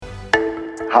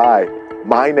Hi,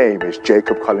 my name is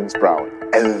Jacob Collins Brown,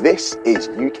 and this is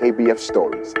UKBF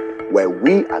Stories, where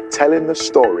we are telling the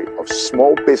story of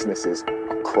small businesses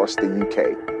across the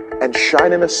UK and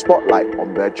shining a spotlight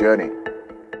on their journey.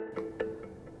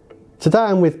 Today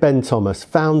I'm with Ben Thomas,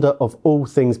 founder of All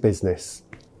Things Business.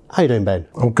 How you doing, Ben?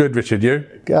 I'm good, Richard. You?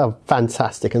 Oh,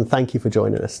 fantastic, and thank you for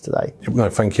joining us today. No,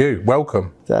 thank you.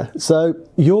 Welcome. So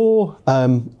you're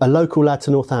a local lad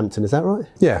to Northampton, is that right?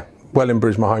 Yeah,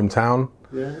 Wellingborough is my hometown.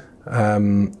 Yeah.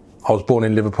 I was born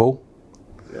in Liverpool.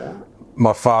 Yeah.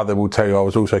 My father will tell you I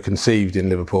was also conceived in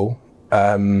Liverpool.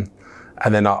 And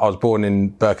then I was born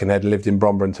in Birkenhead, lived in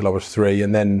Bromber until I was 3,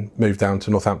 and then moved down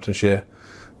to Northamptonshire.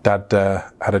 Dad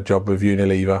had a job with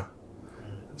Unilever,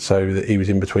 so that he was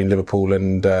in between Liverpool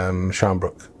and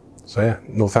Sharnbrook. So yeah,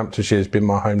 Northamptonshire has been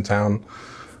my hometown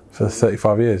for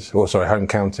 35 years. Or sorry, home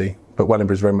county, but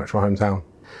Wellingborough is very much my hometown.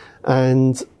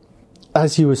 And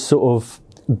as you were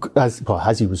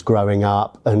as you was growing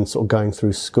up and sort of going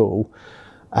through school,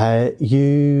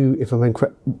 you, if I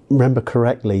remember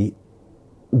correctly,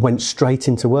 went straight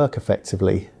into work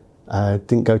effectively.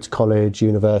 Didn't go to college,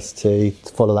 university,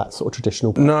 to follow that sort of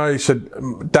traditional path. No, so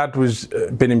Dad was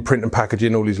been in print and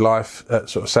packaging all his life at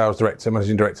sort of sales director,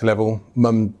 managing director level.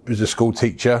 Mum was a school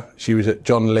teacher. She was at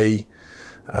John Lee.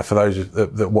 For those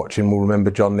that watching will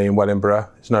remember John Lee in Wellingborough.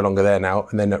 It's no longer there now.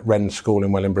 And then at Wren School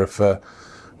in Wellingborough for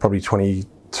probably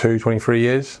 22, 23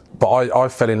 years. But I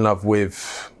fell in love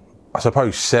with, I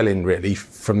suppose, selling really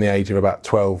from the age of about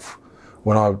 12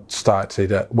 when I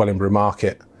started at Wellingborough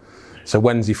Market. So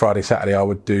Wednesday, Friday, Saturday, I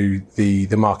would do the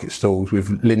market stalls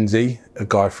with Lindsay, a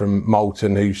guy from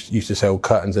Moulton who used to sell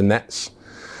curtains and nets.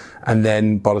 And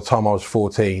then by the time I was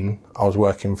 14, I was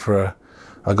working for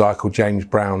a guy called James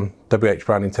Brown, WH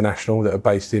Brown International, that are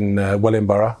based in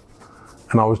Wellingborough.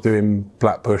 And I was doing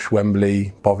Blackbush,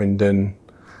 Wembley, Bovingdon,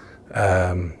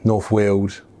 North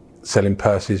Weald, selling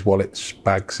purses, wallets,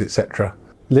 bags, etc.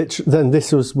 Then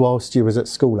this was whilst you was at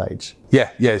school age?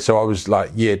 Yeah. So I was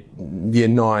like year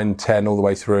 9, 10, all the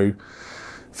way through.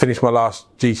 Finished my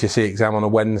last GCSE exam on a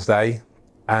Wednesday,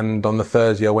 and on the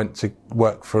Thursday I went to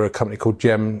work for a company called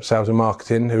Gem Sales and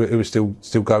Marketing, who is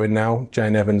still going now.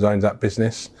 Jane Evans owns that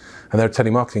business, and they're a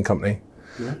telemarketing company.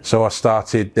 Yeah. So I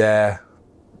started there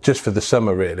just for the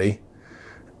summer really,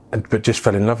 but just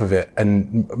fell in love with it.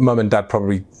 And Mum and Dad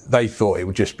they thought it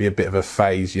would just be a bit of a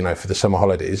phase, for the summer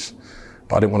holidays.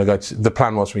 But I didn't want to go the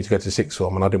plan was for me to go to sixth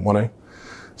form, and I didn't want to.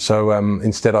 So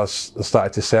instead I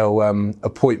started to sell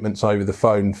appointments over the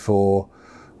phone for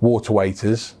water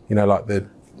waiters, like the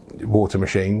water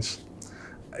machines.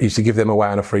 I used to give them away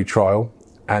on a free trial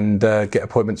and get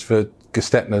appointments for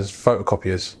Gestetner's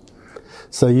photocopiers.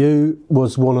 So you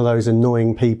was one of those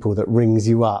annoying people that rings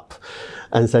you up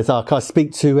and says, can I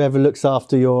speak to whoever looks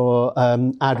after your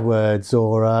AdWords,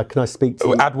 or can I speak to...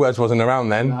 AdWords wasn't around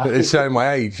then, no. It's showing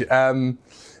my age.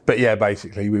 But yeah,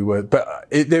 basically we were. But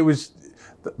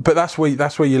that's where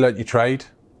you learnt your trade,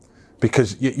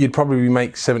 because you'd probably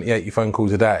make 70, 80 phone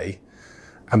calls a day.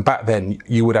 And back then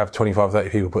you would have 25, 30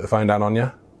 people put the phone down on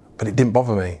you, but it didn't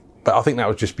bother me. But I think that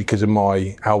was just because of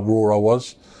how raw I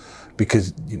was,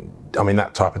 because,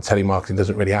 that type of telemarketing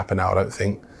doesn't really happen now, I don't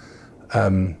think.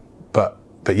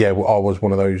 But yeah, I was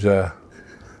one of those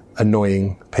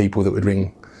annoying people that would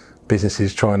ring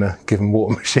businesses trying to give them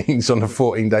water machines on a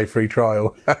 14-day free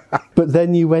trial. But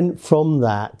then you went from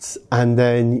that, and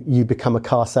then you become a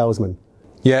car salesman.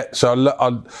 Yeah, so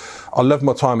I loved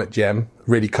my time at Gem.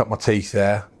 Really cut my teeth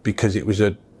there, because it was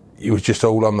just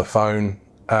all on the phone,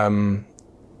 and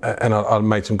I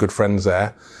made some good friends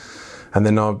there. And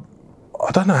then I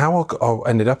don't know how I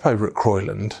ended up over at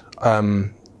Croyland.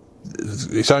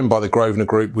 It's owned by the Grosvenor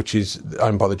Group, which is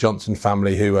owned by the Johnson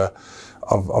family, who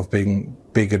I've been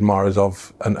big admirers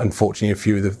of, and unfortunately a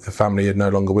few of the family are no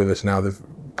longer with us now. They've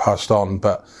passed on,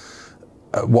 but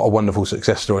what a wonderful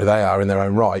success story they are in their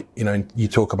own right. You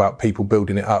talk about people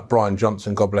building it up. Brian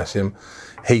Johnson, God bless him,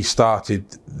 he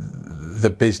started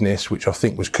the business, which I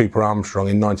think was Cooper Armstrong,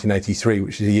 in 1983,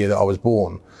 which is the year that I was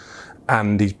born,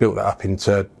 and he's built that up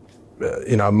into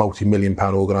a multi-million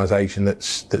pound organisation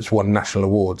that's won national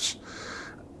awards.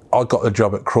 I got the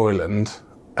job at Croyland,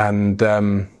 and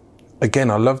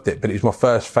again I loved it, but it was my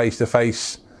first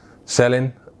face-to-face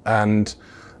selling, and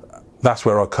that's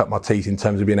where I cut my teeth in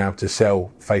terms of being able to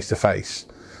sell face-to-face.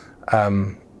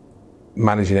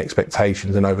 Managing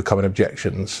expectations and overcoming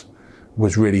objections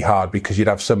was really hard, because you'd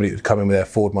have somebody that would come in with their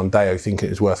Ford Mondeo thinking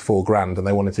it was worth £4,000, and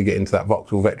they wanted to get into that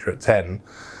Vauxhall Vectra at 10,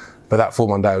 but that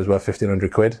Ford Mondeo was worth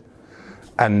 1,500 quid.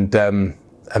 And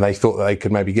they thought that they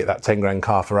could maybe get that 10 grand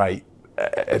car for 8.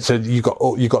 So you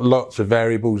got lots of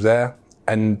variables there,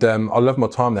 and I loved my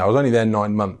time there. I was only there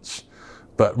 9 months,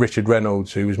 but Richard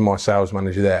Reynolds, who was my sales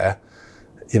manager there,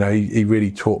 you know, he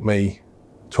really taught me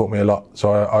a lot.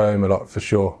 So I owe him a lot for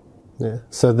sure. Yeah.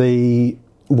 So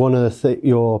one of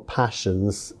your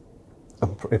passions,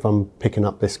 if I'm picking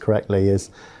up this correctly,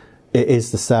 is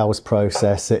the sales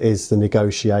process. It is the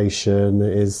negotiation.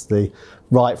 It is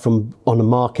right from on a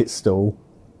market stall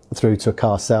through to a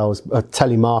car sales,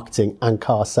 telemarketing and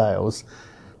car sales.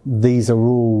 These are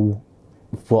all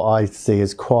what I see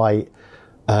as quite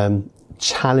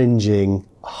challenging,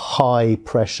 high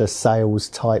pressure sales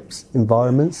types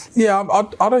environments. Yeah,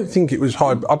 I don't think it was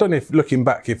high. I don't know if looking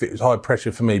back if it was high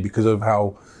pressure for me because of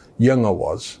how young I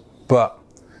was, but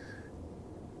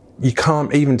you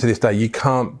can't, even to this day, you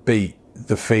can't beat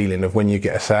the feeling of when you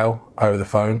get a sale over the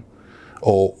phone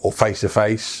or face to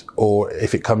face, or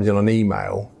if it comes in on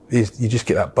email, you just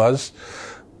get that buzz.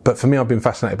 But for me, I've been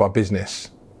fascinated by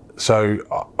business. So,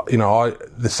 you know,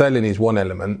 the selling is one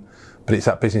element, but it's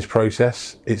that business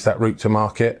process. It's that route to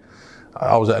market.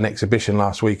 I was at an exhibition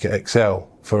last week at Excel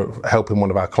for helping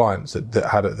one of our clients that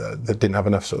didn't have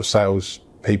enough sort of sales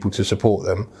people to support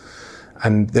them.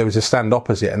 And there was a stand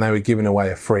opposite and they were giving away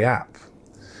a free app.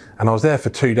 And I was there for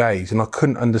 2 days and I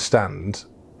couldn't understand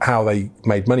how they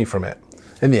made money from it.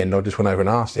 In the end, I just went over and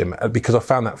asked him because I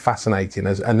found that fascinating.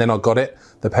 And then I got it,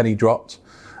 the penny dropped.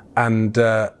 And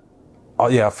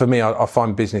for me, I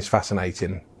find business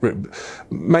fascinating.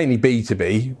 Mainly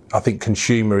B2B. I think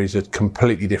consumer is a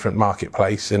completely different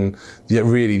marketplace. And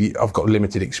really, I've got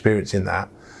limited experience in that.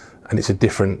 And it's a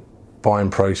different buying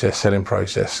process, selling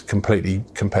process, completely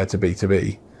compared to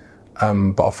B2B.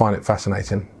 But I find it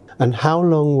fascinating. And how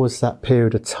long was that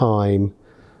period of time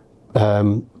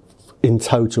in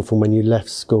total from when you left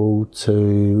school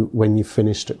to when you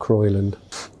finished at Croyland?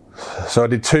 So I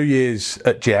did 2 years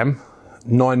at Gem,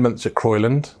 9 months at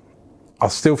Croyland. I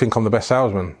still think I'm the best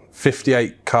salesman.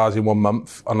 58 cars in 1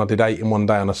 month, and I did 8 in 1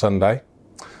 day on a Sunday.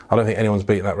 I don't think anyone's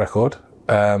beaten that record.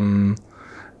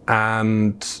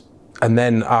 And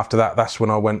then after that, that's when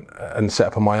I went and set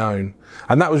up on my own.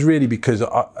 And that was really because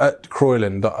at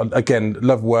Croyland, again,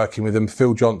 loved working with them.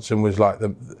 Phil Johnson was like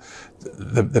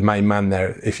the main man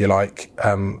there, if you like.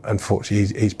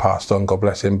 Unfortunately, he's passed on, God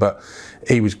bless him, but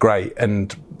he was great.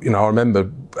 And, you know, I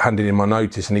remember handing in my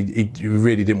notice and he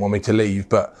really didn't want me to leave,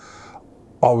 but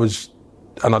I was,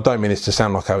 and I don't mean this to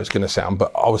sound like how it's going to sound,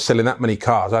 but I was selling that many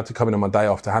cars. I had to come in on my day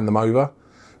off to hand them over.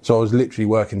 So I was literally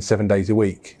working 7 days a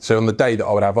week. So on the day that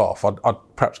I would have off, I'd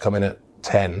perhaps come in at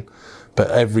 10, but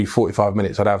every 45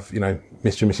 minutes I'd have, you know,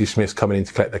 Mr. and Mrs. Smiths coming in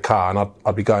to collect the car, and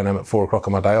I'd be going home at 4 o'clock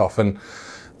on my day off. And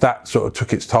that sort of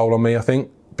took its toll on me, I think,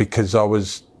 because I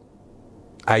was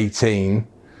 18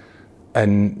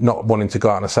 and not wanting to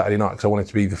go out on a Saturday night because I wanted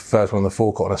to be the first one on the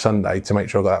forecourt on a Sunday to make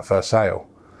sure I got that first sale.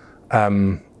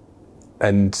 So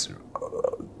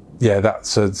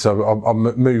I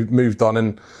moved on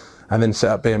and then set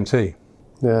up BMT.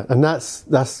 Yeah, and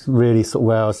that's really sort of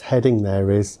where I was heading there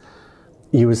is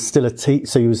you was still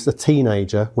so you was a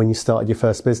teenager when you started your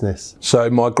first business. So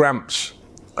my gramps,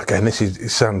 again, this is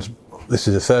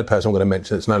the third person I'm going to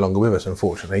mention that's no longer with us,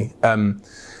 unfortunately.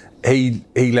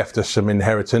 He left us some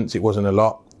inheritance. It wasn't a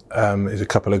lot. It was a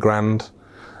couple of grand.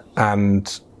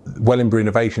 And Wellingborough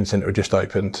Innovation Centre had just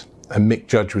opened and Mick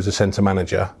Judge was the centre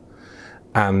manager.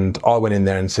 And I went in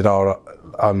there and said, I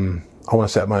want to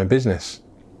set up my own business.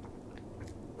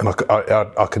 And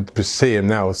I could see him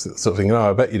now sort of thinking,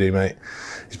 I bet you do, mate.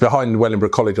 He's behind Wellingborough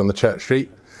College on the Church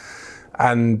Street.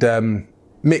 And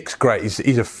Mick's great.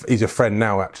 He's a friend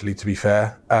now, actually, to be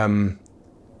fair.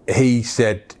 He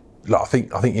said, look, I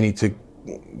think you need to,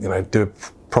 you know, do a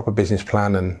proper business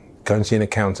plan and go and see an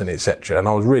accountant, etc. And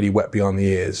I was really wet behind the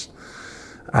ears.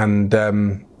 And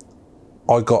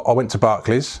I went to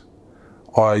Barclays.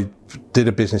 I did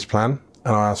a business plan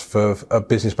and I asked for a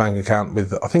business bank account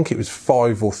with, I think it was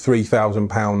 £5,000 or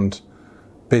 £3,000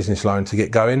 business loan to get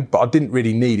going, but I didn't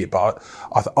really need it. But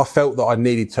I felt that I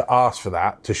needed to ask for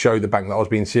that to show the bank that I was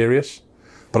being serious.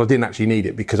 But I didn't actually need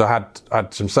it because I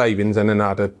had some savings, and then I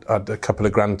had a couple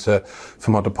of grand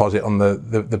for my deposit on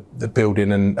the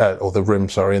building or the room,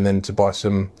 sorry, and then to buy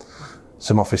some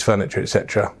office furniture,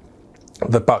 etc.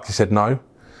 The Barclays said no.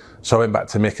 So I went back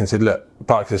to Mick and said, look,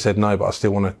 Barclays said no, but I still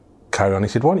want to carry on. He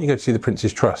said, why don't you go to see the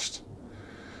Prince's Trust?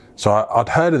 So I'd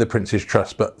heard of the Prince's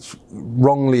Trust, but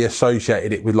wrongly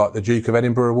associated it with like the Duke of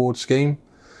Edinburgh Award scheme.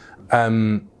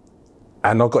 And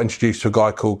I got introduced to a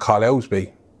guy called Carl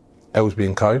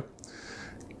Ellsby & Co.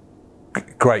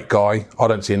 Great guy. I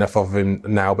don't see enough of him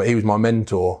now, but he was my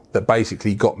mentor that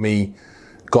basically got me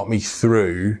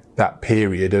through that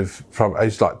period of probably, it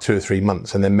was like 2 or 3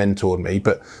 months, and then mentored me.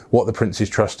 But what the Prince's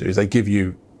Trust do is they give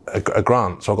you a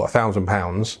grant. So I got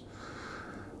 £1,000.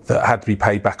 that had to be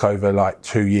paid back over like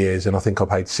 2 years, and I think I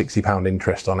paid £60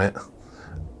 interest on it.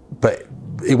 But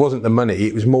it wasn't the money,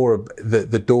 it was more of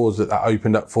the doors that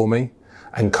opened up for me.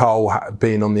 And Carl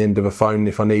being on the end of a phone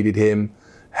if I needed him,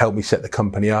 helped me set the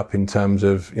company up in terms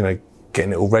of, you know,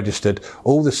 getting it all registered.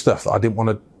 All the stuff that I didn't want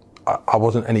to, I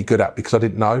wasn't any good at because I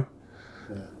didn't know.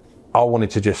 Yeah. I wanted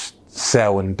to just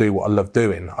sell and do what I loved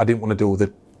doing. I didn't want to do all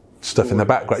the stuff boring in the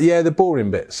background. Bits. Yeah, the boring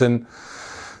bits. And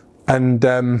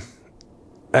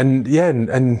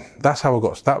that's how I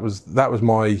got, that was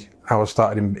how I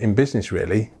started in business,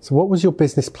 really. So what was your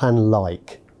business plan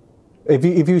like? If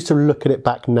you used to look at it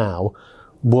back now,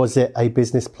 was it a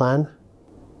business plan?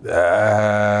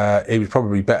 It was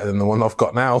probably better than the one I've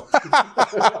got now.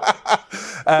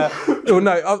 Well,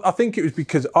 no, I think it was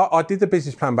because I did the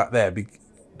business plan back there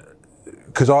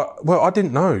because I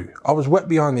didn't know. I was wet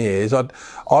behind the ears. I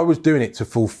was doing it to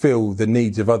fulfil the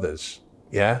needs of others,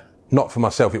 yeah, not for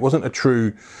myself. It wasn't a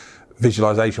true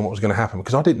visualization of what was going to happen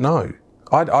because I didn't know.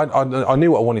 I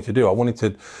knew what I wanted to do. I wanted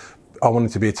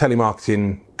to be a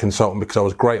telemarketing consultant because I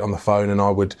was great on the phone, and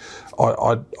I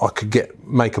could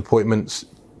make appointments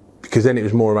because then it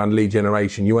was more around lead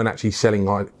generation. You weren't actually selling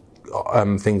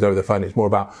things over the phone. It's more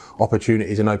about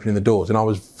opportunities and opening the doors, and I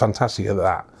was fantastic at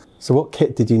that. So what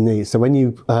kit did you need? So when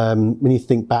you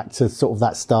think back to sort of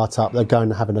that startup, they're going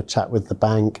and having a chat with the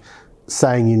bank,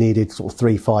 saying you needed sort of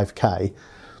 3-5k,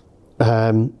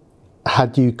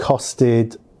 had you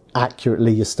costed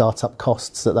accurately your startup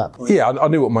costs at that point? Yeah, I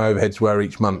knew what my overheads were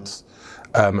each month,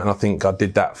 and I think I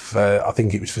did that for, I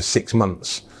think it was for 6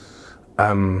 months.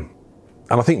 And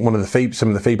I think some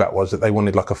of the feedback was that they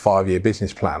wanted like a 5-year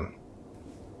business plan.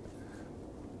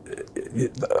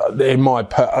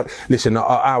 Listen, at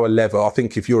our level, I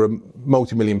think if you're a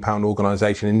multi-million pound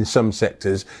organisation in some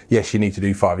sectors, yes, you need to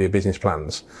do 5-year business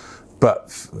plans. But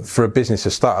for a business,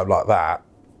 a startup like that,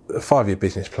 a 5-year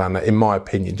business plan, in my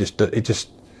opinion,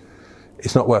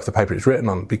 it's not worth the paper it's written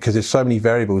on, because there's so many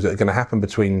variables that are going to happen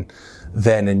between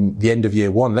then and the end of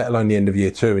year 1, let alone the end of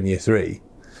year 2 and year 3.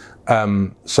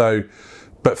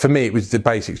 But for me, it was the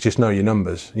basics. Just know your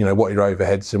numbers. You know, what are your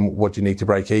overheads and what do you need to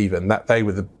break even. That they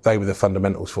were the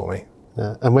fundamentals for me.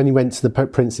 Yeah. And when you went to the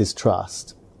Prince's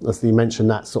Trust, as you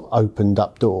mentioned, that sort of opened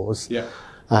up doors. Yeah.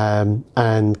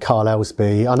 And Carl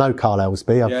Ellsby, I know Carl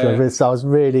Ellsby. So I was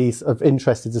really sort of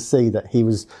interested to see that he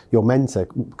was your mentor,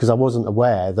 because I wasn't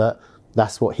aware that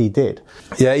that's what he did.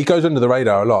 Yeah, he goes under the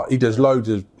radar a lot. He does loads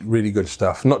of really good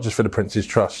stuff, not just for the Prince's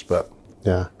Trust, but...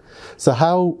 Yeah. So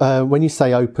how, when you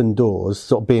say open doors,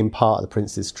 sort of being part of the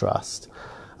Prince's Trust,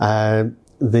 what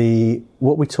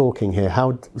we're talking here,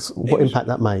 what impact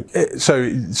that make? So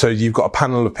you've got a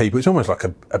panel of people. It's almost like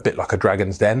a bit like a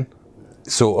Dragon's Den,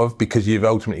 sort of, because you've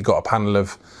ultimately got a panel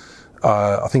of,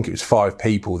 I think it was 5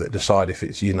 people that decide if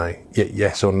it's, you know,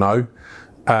 yes or no.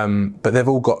 But they've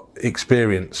all got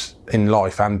experience in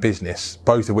life and business,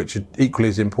 both of which are equally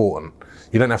as important.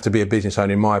 You don't have to be a business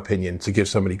owner, in my opinion, to give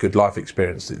somebody good life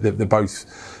experience. They're both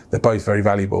very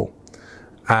valuable.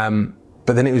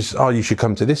 But then it was, you should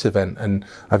come to this event. And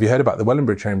have you heard about the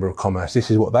Wellingborough Chamber of Commerce?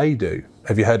 This is what they do.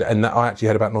 Have you heard? And I actually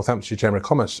heard about Northamptonshire Chamber of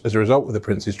Commerce as a result of the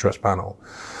Prince's Trust panel.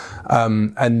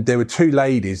 And there were 2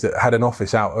 ladies that had an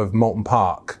office out of Moulton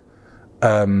Park.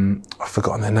 I've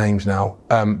forgotten their names now.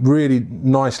 Really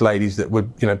nice ladies that were,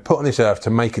 you know, put on this earth to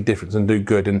make a difference and do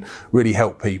good and really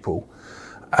help people.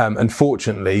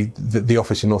 Unfortunately, the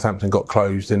office in Northampton got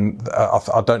closed, and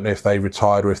I don't know if they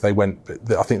retired or if they went,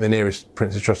 but I think the nearest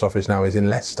Prince's Trust office now is in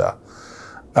Leicester.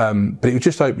 But it was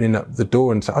just opening up the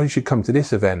door and saying, you should come to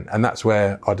this event. And that's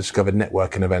where I discovered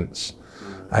networking events.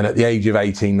 And at the age of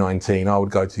 18, 19, I would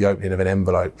go to the opening of an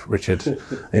envelope, Richard.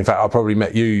 In fact, I probably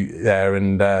met you there,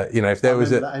 and you know, if there was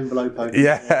that envelope opening.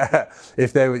 Yeah,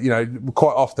 if there was, you know,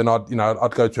 quite often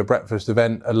I'd go to a breakfast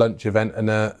event, a lunch event, and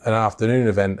an afternoon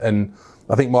event. And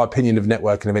I think my opinion of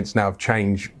networking events now have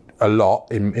changed a lot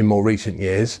in more recent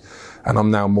years, and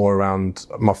I'm now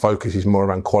my focus is more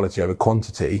around quality over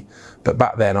quantity. But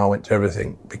back then, I went to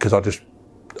everything because I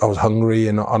was hungry,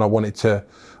 and I wanted to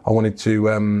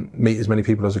meet as many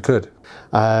people as I could.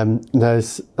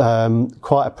 There's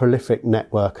quite a prolific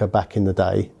networker back in the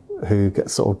day who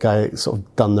sort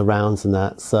of done the rounds and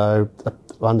that. So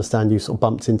I understand you sort of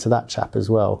bumped into that chap as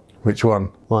well. Which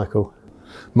one? Michael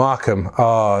Markham.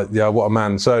 Yeah, what a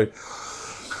man. So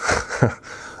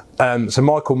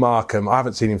Michael Markham, I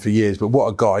haven't seen him for years, but what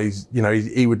a guy.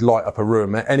 He would light up a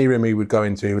room. Any room he would go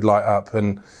into, he would light up.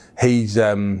 And I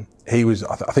think he was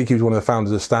one of the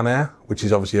founders of Stanair, which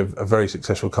is obviously a very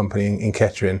successful company in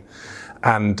Kettering.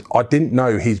 And I didn't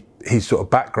know his sort of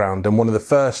background. And one of the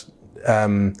first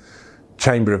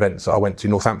chamber events that I went to,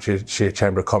 Northamptonshire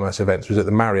Chamber of Commerce events, was at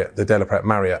the Marriott, the Delapret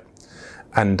Marriott.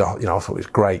 And, I thought it was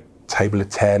great. Table of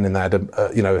 10, and they had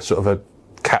a sort of a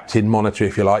captain monitor,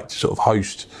 if you like, to sort of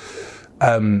host.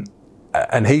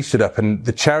 And he stood up, and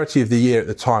the charity of the year at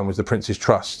the time was the Prince's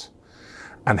Trust.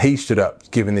 And he stood up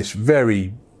giving this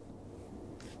very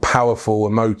powerful,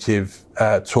 emotive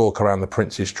talk around the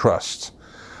Prince's Trust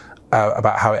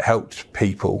about how it helped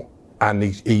people. And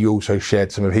he also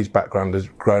shared some of his background as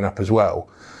growing up as well.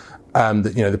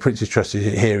 That, the Prince's Trust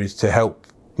is to help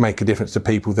make a difference to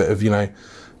people that have,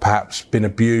 perhaps been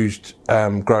abused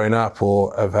growing up,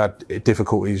 or have had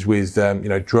difficulties with,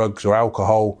 drugs or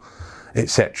alcohol,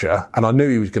 etc. And I knew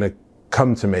he was going to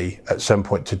come to me at some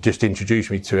point to just introduce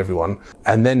me to everyone.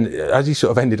 And then as he sort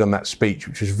of ended on that speech,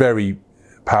 which was very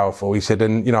powerful, he said,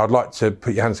 and, I'd like to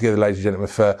put your hands together, ladies and gentlemen,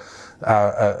 for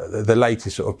the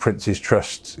latest sort of Prince's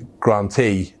Trust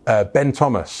grantee, Ben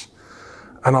Thomas.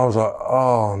 And I was like,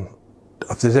 oh,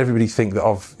 does everybody think that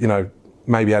I've,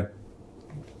 maybe had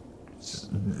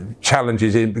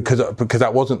challenges in, because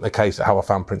that wasn't the case at how I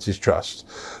found Prince's Trust,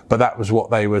 but that was what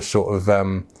they were sort of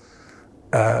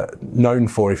known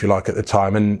for, if you like, at the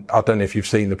time. And I don't know if you've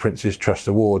seen the Prince's Trust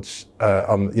Awards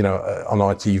on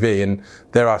ITV, and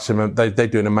there are some, they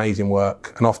do an amazing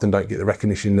work and often don't get the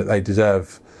recognition that they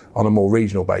deserve on a more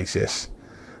regional basis.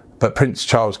 But Prince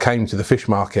Charles came to the fish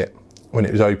market when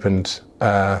it was opened,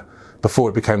 before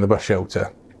it became the bus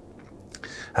shelter.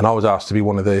 And I was asked to be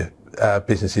one of the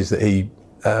businesses that he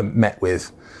met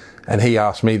with. And he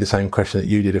asked me the same question that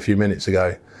you did a few minutes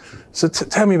ago. So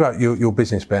tell me about your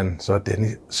business, Ben. So I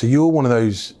did. So you're one of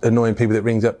those annoying people that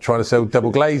rings up trying to sell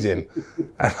double glazing.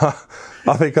 And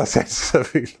I think I said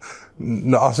something.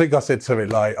 No, I think I said something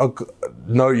like, oh,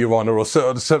 "No, Your Honour," or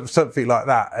something like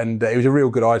that. And it was a real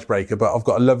good icebreaker. But I've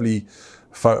got a lovely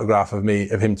photograph of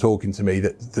him talking to me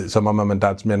that's on my mum and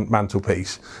dad's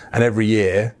mantelpiece. And every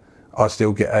year I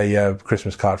still get a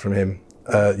Christmas card from him,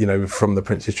 from the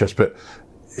Prince's Trust, but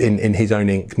in his own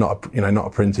ink, not a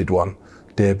printed one.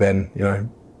 Dear Ben,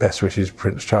 best wishes,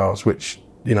 Prince Charles, which,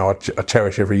 I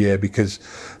cherish every year, because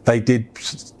they did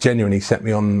genuinely set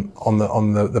me on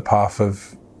the path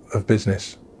of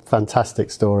business.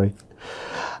 Fantastic story.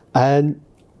 And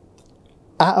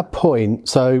at a point,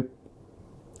 so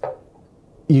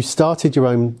you started your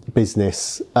own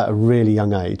business at a really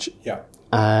young age. Yeah.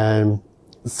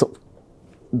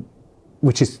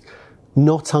 Which is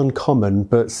not uncommon,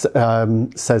 but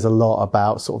says a lot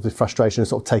about sort of the frustration of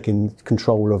sort of taking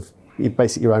control of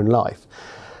basically your own life.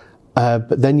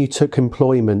 But then you took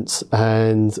employment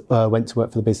and went to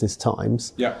work for the Business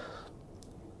Times. Yeah.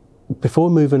 Before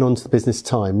moving on to the Business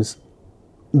Times,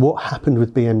 what happened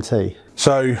with BMT?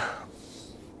 So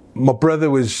my brother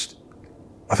was,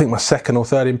 I think, my second or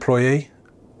third employee.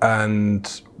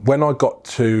 And when I got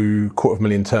to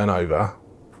 £250,000 turnover,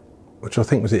 which I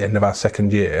think was the end of our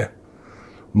second year,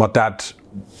 my dad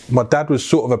was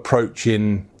sort of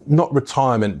approaching, not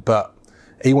retirement, but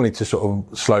he wanted to sort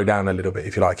of slow down a little bit,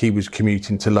 if you like. He was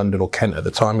commuting to London or Kent at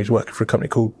the time. He was working for a company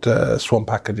called Swan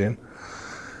Packaging.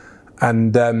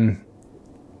 And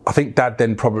I think Dad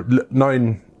then probably,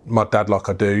 knowing my dad like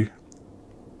I do,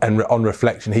 and on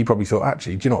reflection, he probably thought,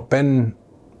 actually, do you know what, Ben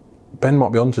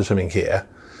might be onto something here.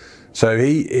 So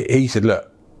he said,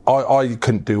 look, I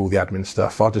couldn't do all the admin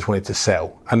stuff. I just wanted to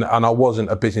sell. And I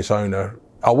wasn't a business owner.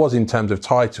 I was in terms of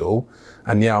title,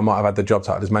 and I might have had the job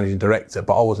title as managing director,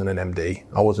 but I wasn't an MD.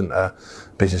 I wasn't a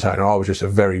business owner. I was just a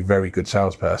very, very good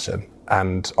salesperson,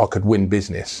 and I could win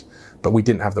business, but we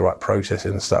didn't have the right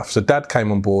processes and stuff. So Dad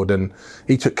came on board and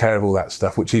he took care of all that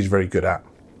stuff, which he's very good at.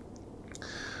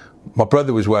 My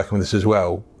brother was working with us as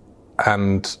well,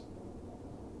 and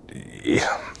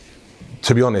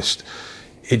to be honest,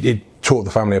 it tore the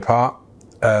family apart.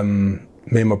 Me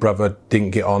and my brother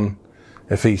didn't get on.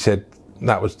 If he said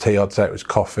that was tea, I'd say it was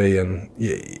coffee, and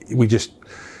it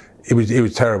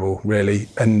was terrible, really.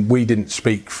 And we didn't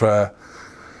speak for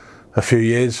a few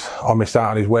years. I missed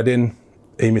out on his wedding.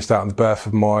 He missed out on the birth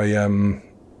of my one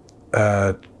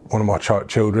of my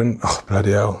children. Oh,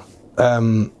 bloody hell!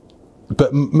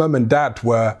 But Mum and Dad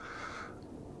were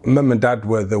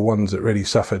the ones that really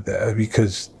suffered there,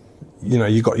 because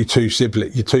you got your two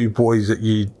siblings, your two boys that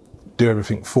you do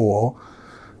everything for,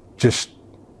 just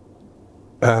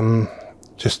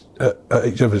at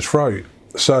each other's throat.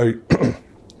 So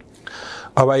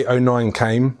 08-09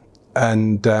 came,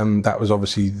 and that was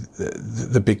obviously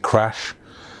the big crash.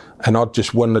 And I'd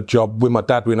just won a job with my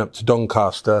dad. We went up to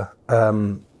Doncaster,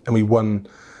 and we won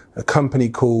a company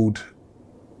called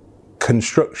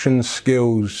Construction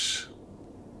Skills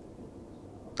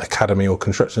Academy, or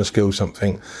Construction Skills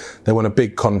something. They won a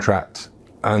big contract,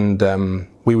 and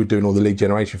we were doing all the lead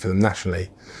generation for them nationally,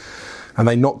 and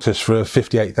they knocked us for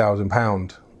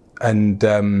 £58,000. And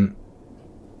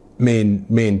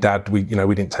me and Dad, we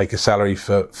didn't take a salary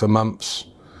for months.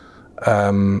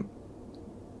 Mum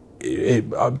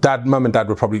and Dad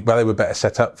were probably, they were better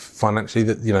set up financially,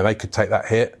 that they could take that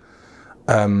hit.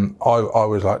 I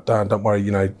was like, don't worry,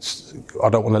 I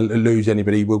don't want to lose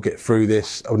anybody. We'll get through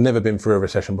this. I'd never been through a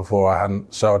recession before, I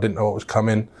hadn't, so I didn't know what was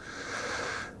coming.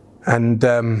 And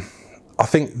I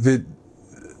think the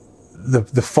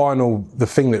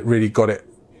thing that really got it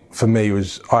for me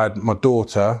was I had my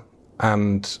daughter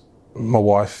and my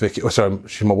wife, Vicky. Sorry,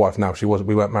 she's my wife now. We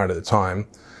weren't married at the time,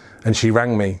 and she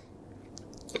rang me,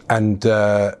 and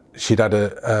she'd had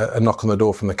a knock on the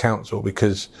door from the council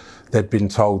because they'd been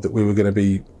told that we were going to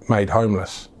be made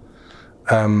homeless,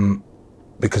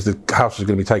 because the house was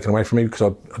going to be taken away from me because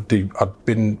I'd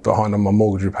been behind on my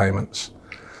mortgage repayments,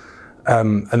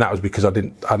 and that was because I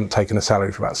hadn't taken a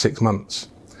salary for about 6 months.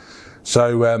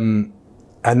 So, and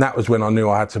that was when I knew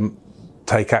I had to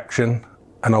take action.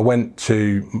 And I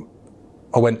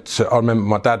remember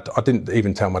my dad. I didn't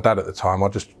even tell my dad at the time. I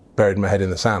just buried my head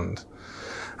in the sand,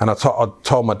 and I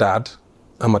told my dad.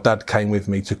 And my dad came with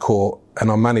me to court,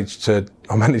 and I managed to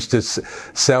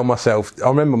sell myself. I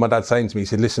remember my dad saying to me, he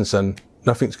said, "Listen, son,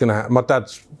 nothing's going to happen." My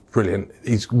dad's brilliant.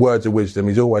 He's words of wisdom.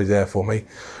 He's always there for me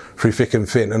through thick and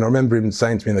thin. And I remember him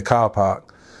saying to me in the car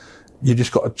park, "You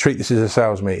just got to treat this as a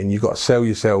sales meeting. You've got to sell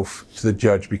yourself to the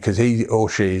judge, because he or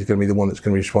she is going to be the one that's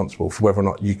going to be responsible for whether or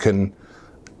not you can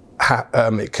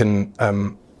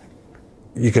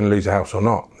you can lose a house or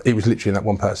not." It was literally in that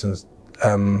one person's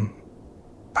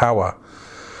power.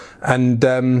 And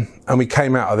we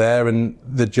came out of there, and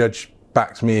the judge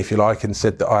backed me, if you like, and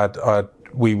said that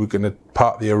we were going to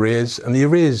part the arrears. And the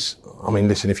arrears, I mean,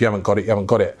 listen, if you haven't got it, you haven't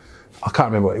got it. I can't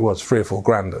remember what it was, 3 or 4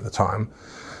 grand at the time.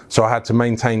 So I had to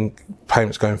maintain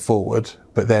payments going forward,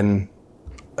 but then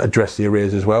address the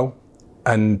arrears as well.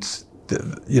 And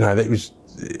it was,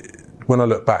 when I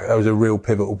look back, that was a real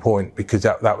pivotal point, because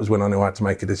that was when I knew I had to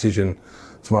make a decision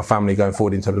for my family going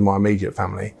forward in terms of my immediate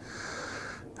family.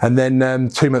 And then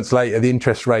 2 months later, the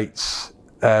interest rates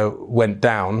went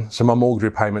down. So my mortgage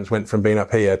repayments went from being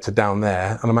up here to down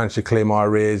there, and I managed to clear my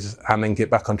arrears and then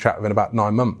get back on track within about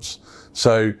 9 months.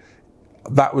 So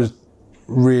that was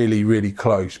really, really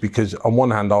close, because on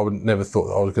one hand, I would never thought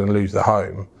that I was going to lose the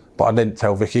home, but I didn't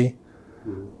tell Vicky.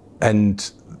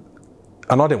 And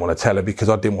I didn't want to tell her because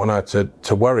I didn't want her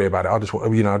to worry about it. I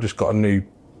just got a new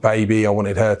baby. I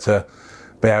wanted her to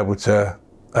be able to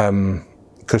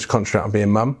concentrate on being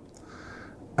mum.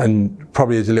 And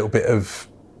probably there's a little bit of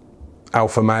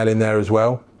alpha male in there as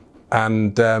well.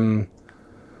 And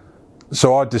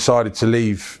so I decided to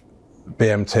leave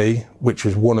BMT, which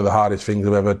was one of the hardest things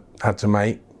I've ever had to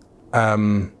make.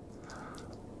 And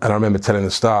I remember telling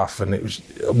the staff, and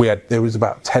there was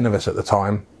about 10 of us at the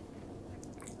time.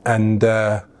 And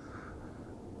I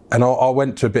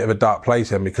went to a bit of a dark place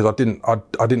then, because I didn't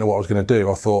know what I was going to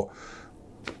do. I thought,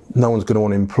 no one's going to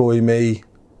want to employ me.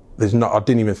 I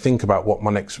didn't even think about what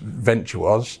my next venture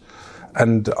was.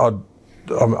 And I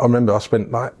remember I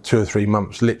spent like 2 or 3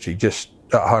 months literally just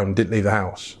at home, didn't leave the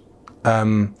house.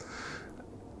 But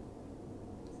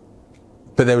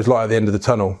there was light at the end of the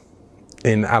tunnel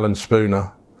in Alan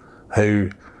Spooner, who,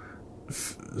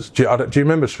 do you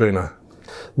remember Spooner?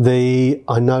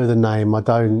 I know the name. I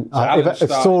don't.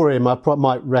 If I saw him, I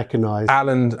might recognise.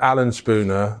 Alan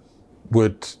Spooner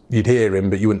you'd hear him,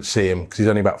 but you wouldn't see him because he's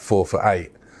only about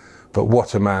 4'8". But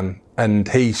what a man! And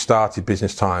he started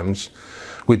Business Times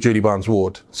with Julie Barnes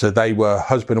Ward. So they were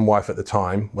husband and wife at the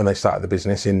time when they started the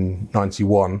business in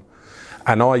 '91.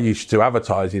 And I used to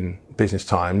advertise in Business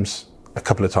Times a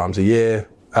couple of times a year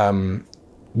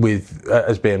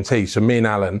as BMT. So me and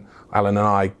Alan and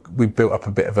I, we built up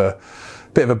a bit of a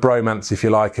bromance, if you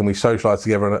like, and we socialised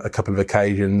together on a couple of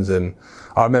occasions. And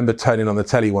I remember turning on the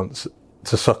telly once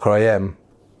to Soccer AM,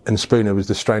 and Spooner was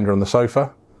the stranger on the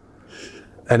sofa.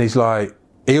 And he's like,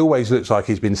 he always looks like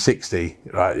he's been 60,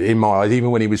 right, in my eyes,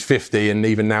 even when he was 50, and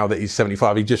even now that he's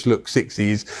 75, he just looks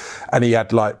 60s. And he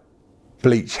had like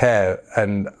bleached hair,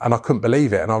 and I couldn't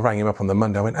believe it. And I rang him up on the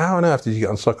Monday. I went, how on earth did you get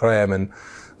on Soccer AM? And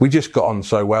we just got on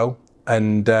so well.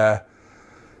 And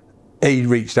he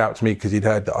reached out to me because he'd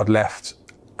heard that I'd left.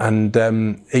 And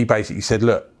he basically said,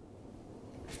 look,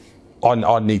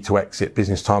 I need to exit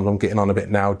Business Times. I'm getting on a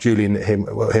bit now. Julie and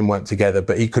him weren't together,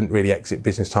 but he couldn't really exit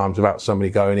Business Times without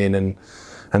somebody going in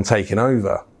and taking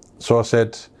over. So I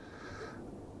said,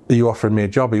 are you offering me a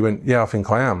job? He went, yeah, I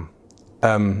think I am.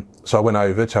 So I went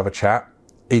over to have a chat.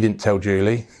 He didn't tell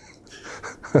Julie.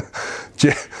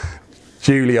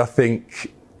 Julie, I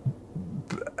think,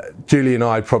 Julie and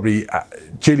I probably,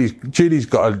 Julie's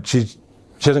got she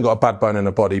hasn't got a bad bone in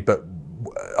her body, but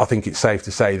I think it's safe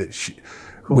to say that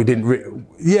we didn't.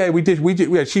 We did.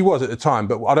 Yeah, she was at the time,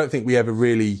 but I don't think we ever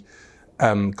really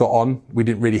got on. We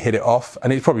didn't really hit it off,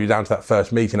 and it's probably down to that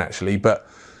first meeting actually. But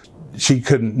she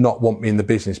couldn't not want me in the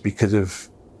business because of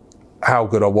how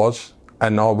good I was,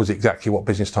 and I was exactly what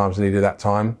Business Times needed at that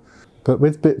time.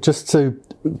 But just to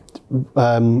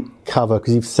cover,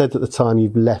 because you've said at the time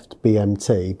you've left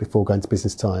BMT before going to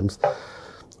Business Times.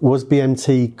 Was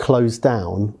BMT closed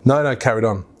down? No, carried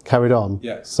on. Carried on?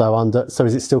 Yeah. So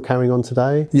is it still carrying on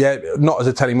today? Yeah, not as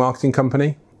a telemarketing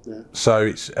company. Yeah. So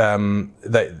it's one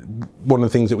of the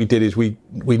things that we did is we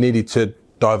needed to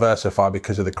diversify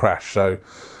because of the crash. So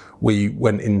we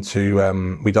went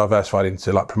into we diversified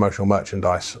into like promotional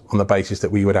merchandise on the basis that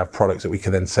we would have products that we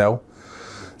could then sell.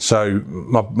 So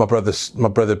my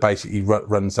brother basically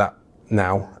runs that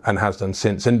now and has done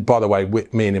since. And by the way,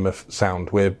 me and him are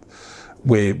sound. We're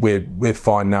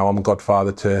fine now. I'm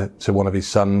godfather to one of his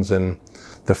sons, and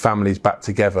the family's back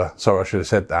together. Sorry, I should have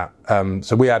said that.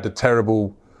 So we had a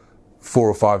terrible 4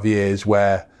 or 5 years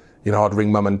where, you know, I'd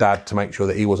ring mum and dad to make sure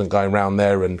that he wasn't going round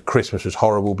there, and Christmas was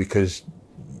horrible because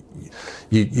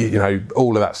you know,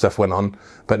 all of that stuff went on.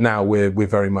 But now we're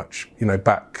very much, you know,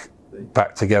 back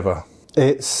together.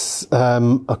 It's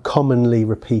a commonly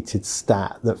repeated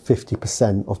stat that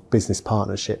 50% of business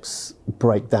partnerships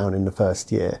break down in the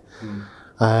first year.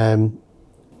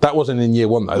 That wasn't in year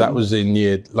one though. That was in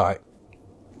year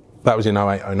that was in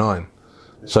 08, 09.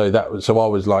 So I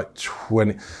was like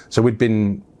 20. So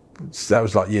that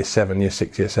was like year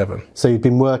 6, year 7. So you've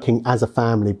been working as a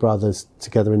family, brothers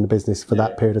together in the business for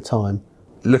that period of time.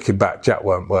 Looking back, Jack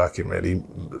weren't working really.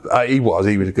 He was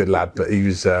a good lad, but he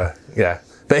was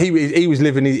But he was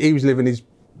living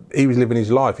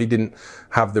his life. He didn't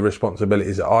have the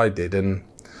responsibilities that I did, and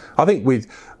I think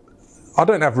I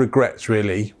don't have regrets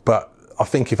really, but I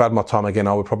think if I had my time again,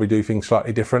 I would probably do things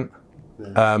slightly different.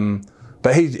 Yeah.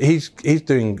 But he's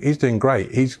doing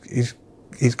great. He's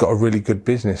got a really good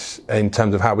business in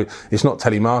terms of how it's not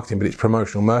telemarketing, but it's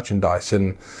promotional merchandise,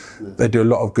 and they do a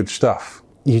lot of good stuff.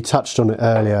 You touched on it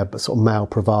earlier, but sort of male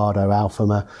bravado, alpha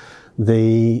male.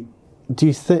 Do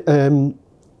you think?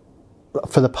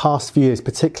 For the past few years,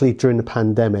 particularly during the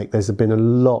pandemic, there's been a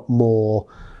lot more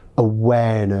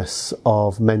awareness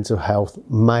of mental health,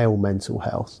 male mental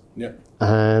health. Yeah.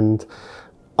 And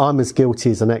I'm as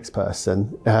guilty as the next person.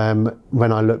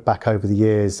 When I look back over the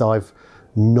years, I've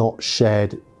not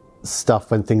shared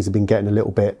stuff when things have been getting a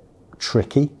little bit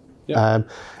tricky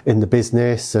in the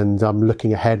business, and I'm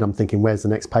looking ahead, I'm thinking, where's the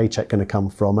next paycheck going to come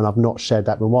from? And I've not shared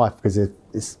that with my wife because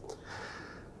it's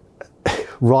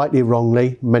rightly or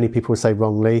wrongly, many people would say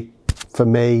wrongly. For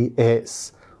me,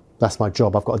 that's my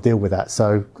job. I've got to deal with that.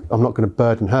 So I'm not going to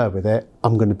burden her with it.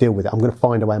 I'm going to deal with it. I'm going to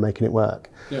find a way of making it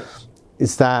work. Yeah.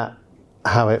 Is that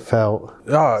how it felt?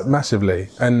 Oh, massively.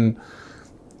 And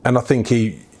I think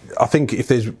if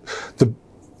there's the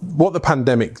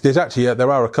pandemic,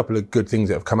 there are a couple of good things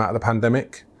that have come out of the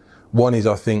pandemic. One is,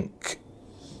 I think,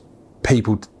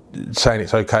 people saying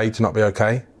it's okay to not be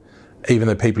okay. Even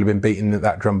though people have been beating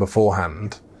that drum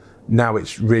beforehand, now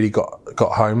it's really got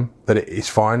home that it's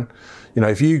fine. You know,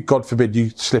 if you, God forbid, you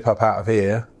slip up out of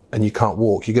here and you can't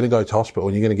walk, you're going to go to hospital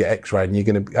and you're going to get x-rayed and you're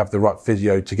going to have the right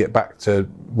physio to get back to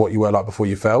what you were like before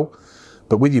you fell.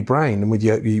 But with your brain and with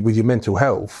your mental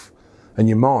health and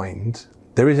your mind,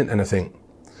 there isn't anything.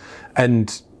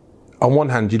 And on one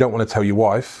hand, you don't want to tell your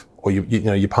wife or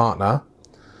your partner,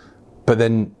 but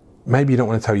then maybe you don't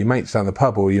want to tell your mates down the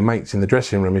pub or your mates in the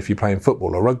dressing room if you're playing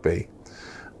football or rugby.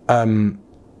 But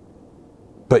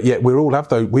yet we all have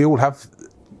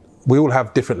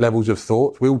different levels of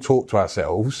thought. We all talk to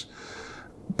ourselves,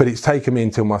 but it's taken me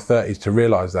until my 30s to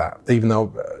realise that, even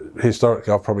though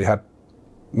historically I've probably had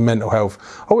mental health.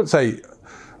 I wouldn't say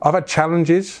I've had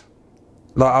challenges,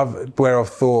 where I've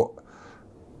thought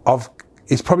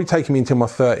it's probably taken me until my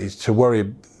 30s to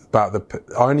worry about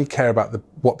I only care about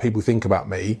what people think about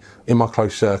me in my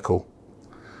close circle.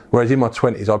 Whereas in my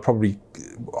 20s, I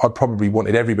probably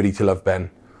wanted everybody to love Ben.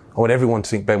 I want everyone to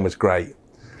think Ben was great.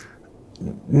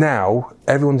 Now,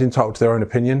 everyone's entitled to their own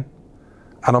opinion,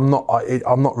 and I'm not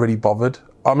really bothered.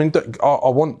 I mean,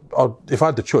 if I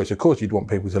had the choice, of course you'd want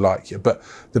people to like you, but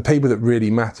the people that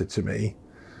really matter to me,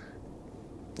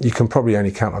 you can probably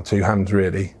only count on 2 hands,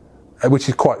 really, which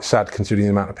is quite sad considering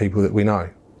the amount of people that we know.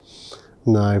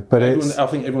 No, but I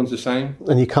think everyone's the same.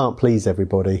 And you can't please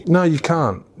everybody. No, you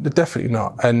can't. Definitely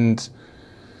not. And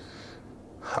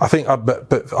I think,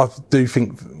 but I do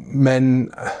think men,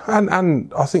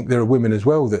 and I think there are women as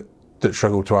well that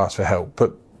struggle to ask for help,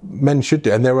 but men should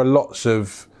do. And there are lots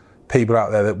of people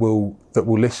out there that will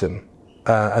listen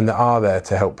and that are there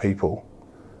to help people.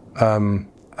 And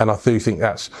I do think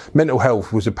mental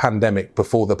health was a pandemic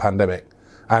before the pandemic,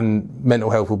 and mental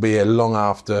health will be here long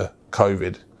after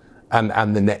COVID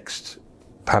and the next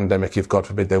pandemic, if God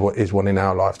forbid there is one in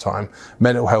our lifetime.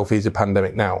 Mental health is a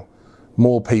pandemic now.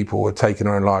 More people are taking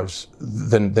their own lives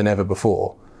than ever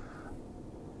before.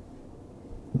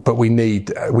 But we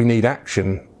need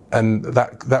action, and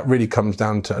that really comes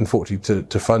down to, unfortunately,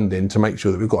 to funding, to make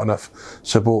sure that we've got enough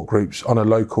support groups on a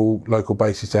local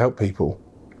basis to help people.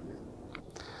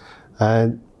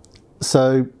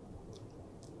 So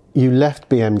you left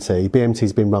BMT.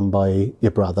 BMT's been run by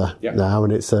your brother now,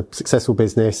 and it's a successful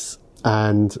business,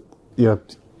 and your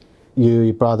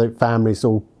brother, family's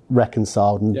all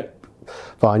reconciled and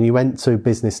fine. You went to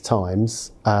Business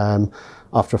Times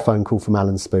after a phone call from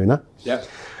Alan Spooner. Yeah.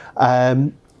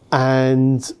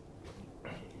 And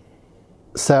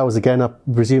sales again,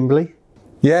 presumably?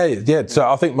 Yeah. So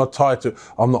I think my title,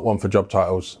 I'm not one for job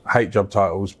titles, hate job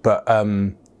titles, but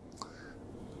I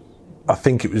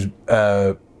think it was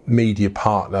media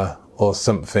partner or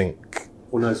something.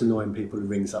 All those annoying people who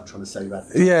rings up trying to sell you that.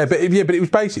 Yeah, but it was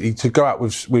basically to go out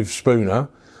with Spooner,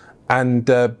 and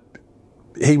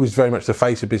he was very much the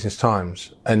face of Business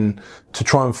Times, and to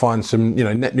try and find some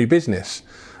net new business.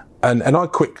 And I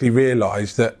quickly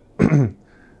realised that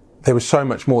there was so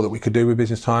much more that we could do with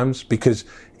Business Times, because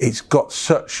it's got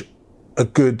such a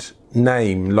good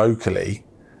name locally.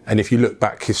 And if you look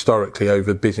back historically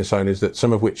over business owners, that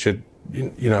some of which are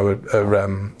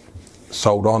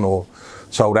sold on or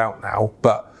sold out now,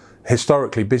 but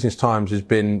historically Business Times has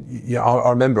been. I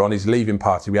remember on his leaving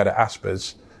party we had at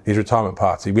Asper's, his retirement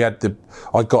party.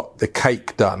 I got the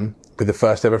cake done with the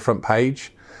first ever front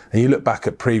page. And you look back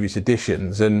at previous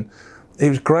editions, and it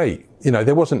was great.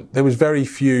 There was very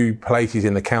few places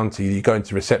in the county that you go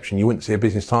into reception, you wouldn't see a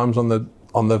Business Times on the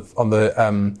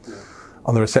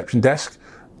reception desk.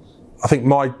 I think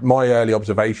my early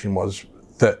observation was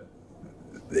that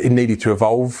it needed to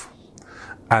evolve,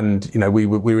 and we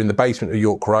were in the basement of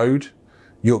York Road.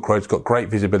 York Road's got great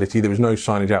visibility. There was no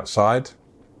signage outside.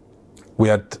 We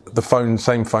had the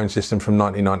same phone system from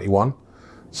 1991.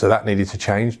 So that needed to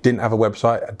change. Didn't have a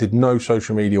website, did no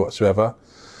social media whatsoever.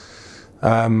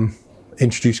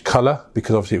 Introduced colour,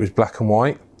 because obviously it was black and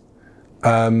white.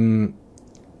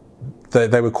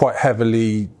 They were quite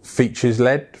heavily features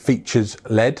led.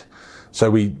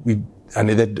 So and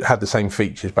they'd had the same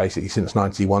features basically since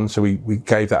 91. So we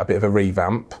gave that a bit of a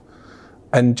revamp,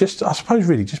 and just, I suppose,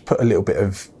 really just put a little bit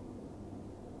of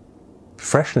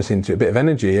freshness into it, a bit of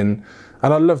energy, and I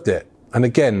loved it. And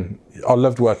again, I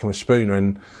loved working with Spooner,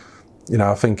 and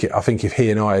I think if he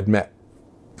and I had met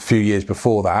a few years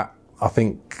before that, I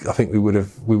think we would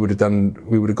have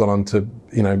gone on to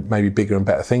maybe bigger and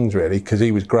better things, really, because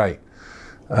he was great.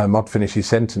 I'd finish his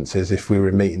sentences if we were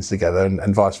in meetings together,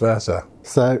 and vice versa.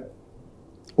 So,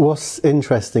 what's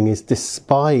interesting is,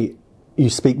 despite you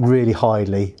speak really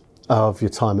highly of your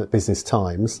time at Business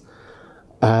Times,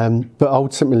 but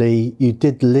ultimately you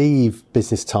did leave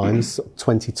Business Times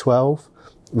 2012,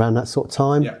 around that sort of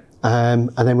time, and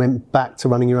then went back to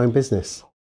running your own business.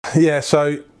 Yeah,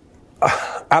 so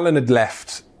Alan had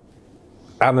left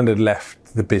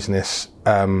the business,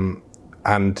 and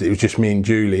it was just me and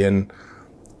Julie, and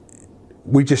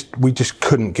we just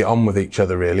couldn't get on with each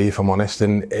other, really, if I'm honest,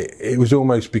 and it was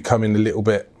almost becoming a little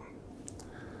bit,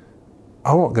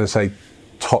 I'm not going to say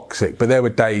toxic, but there were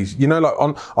days,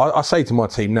 I say to my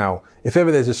team now, if ever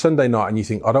there's a Sunday night and you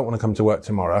think, I don't want to come to work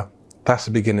tomorrow, that's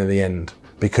the beginning of the end,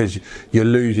 because you're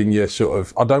losing your sort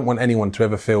of, I don't want anyone to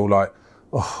ever feel like,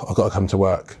 oh, I've got to come to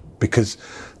work, because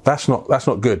that's not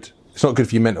good. It's not good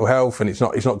for your mental health, and it's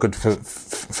not good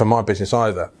for my business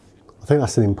either. I think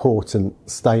that's an important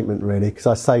statement, really, because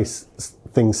I say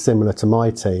things similar to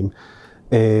my team,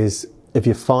 is if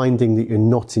you're finding that you're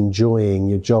not enjoying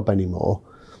your job anymore,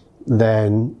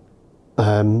 then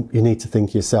you need to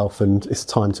think yourself, and it's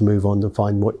time to move on and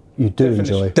find what you do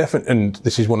enjoy. And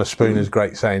this is one of Spooner's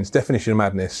great sayings, definition of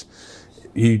madness.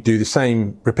 You do the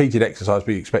same repeated exercise,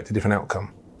 but you expect a different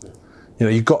outcome.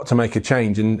 You've got to make a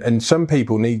change, and some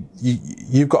people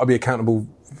you've got to be accountable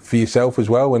for yourself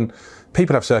as well, and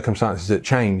people have circumstances that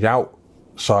change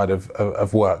outside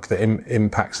of work that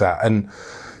impacts that. And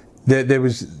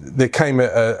there came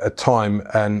a time,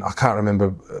 and I can't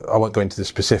remember, I won't go into the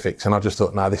specifics, and I just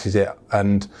thought, no, this is it.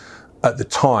 And at the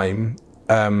time,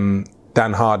 Dan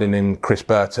Harding and Chris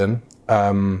Burton,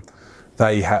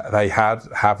 they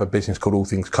have a business called All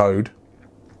Things Code,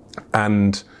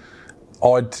 and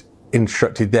I'd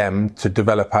instructed them to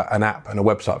develop an app and a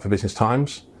website for Business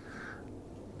Times.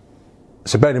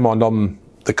 So bearing in mind, I'm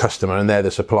the customer and they're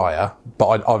the supplier,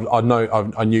 but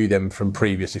I knew them from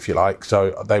previous, if you like,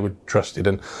 so they were trusted,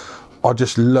 and I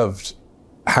just loved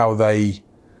how they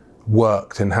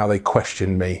worked and how they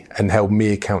questioned me and held me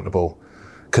accountable.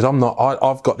 Because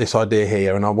I've got this idea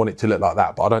here and I want it to look like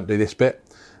that, but I don't do this bit.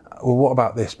 Well, what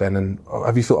about this, Ben? And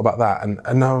have you thought about that?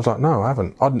 And I was like, no, I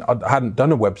haven't. I hadn't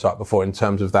done a website before in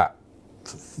terms of that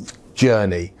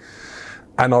journey.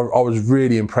 And I was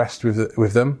really impressed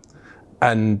with them.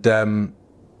 And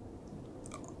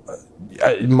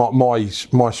my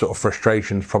sort of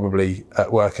frustrations probably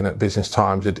at working at Business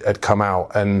Times had come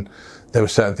out, and there were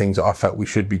certain things that I felt we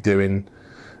should be doing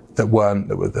that were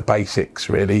the basics,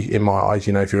 really, in my eyes.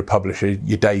 You know, if you're a publisher,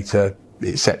 your data,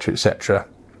 etc., etc.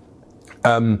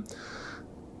 And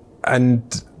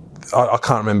I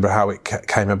can't remember how it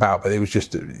came about, but it was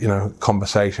just, you know,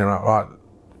 conversation about, right,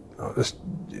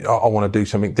 I want to do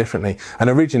something differently. And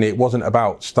originally, it wasn't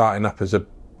about starting up as a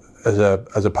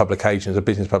publication, as a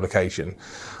business publication.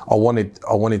 I wanted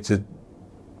to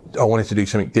do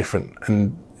something different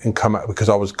and come out, because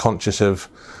I was conscious of,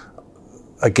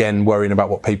 again, worrying about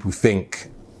what people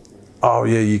think. Oh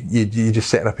yeah, you're just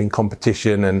setting up in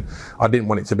competition, and I didn't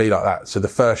want it to be like that. So the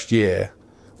first year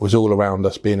was all around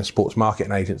us being a sports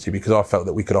marketing agency, because I felt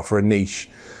that we could offer a niche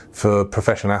for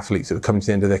professional athletes that were coming to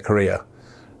the end of their career,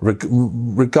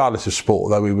 regardless of sport,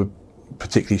 although we were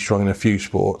particularly strong in a few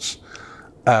sports.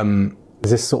 Is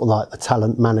this sort of like the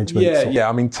talent management? Yeah.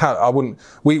 I mean,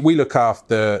 we look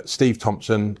after Steve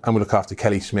Thompson and we look after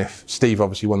Kelly Smith. Steve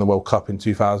obviously won the World Cup in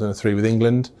 2003 with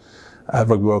England,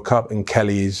 Rugby World Cup, and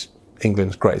Kelly is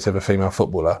England's greatest ever female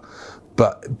footballer.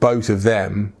 But both of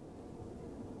them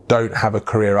don't have a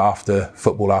career after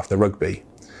football, after rugby.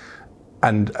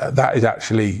 And that is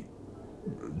actually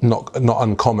not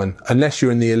uncommon, unless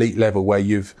you're in the elite level where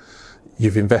you've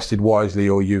invested wisely,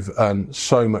 or you've earned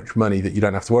so much money that you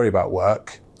don't have to worry about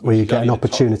work. Where you get an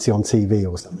opportunity on TV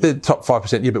or something. The top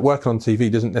 5%, yeah, but working on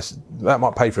TV that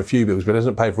might pay for a few bills, but it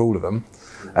doesn't pay for all of them.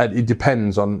 And it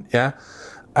depends on, yeah.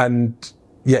 And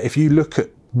yeah, if you look at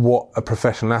what a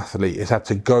professional athlete has had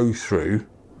to go through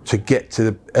to get to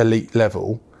the elite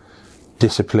level,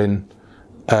 discipline,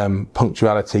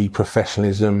 punctuality,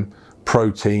 professionalism,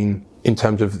 protein, in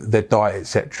terms of their diet,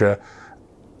 etc.,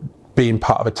 being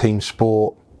part of a team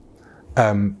sport,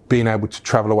 being able to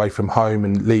travel away from home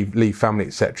and leave family,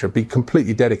 etc., be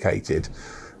completely dedicated.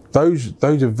 Those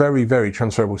are very, very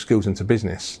transferable skills into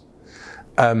business.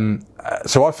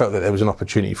 So I felt that there was an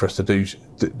opportunity for us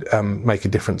to make a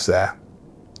difference there.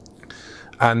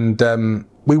 And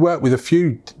we worked with a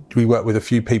few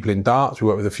people in darts, we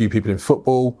worked with a few people in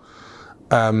football,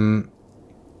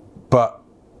 but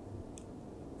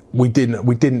we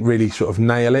didn't really sort of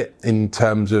nail it in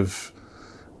terms of,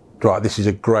 right, this is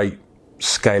a great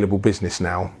scalable business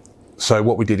now. So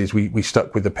what we did is we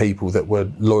stuck with the people that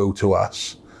were loyal to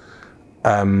us,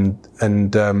 and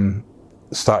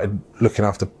started looking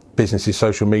after businesses'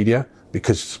 social media,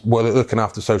 because looking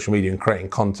after social media and creating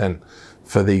content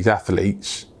for these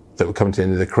athletes that were coming to the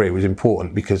end of their career was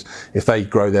important, because if they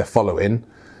grow their following,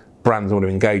 brands want to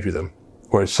engage with them.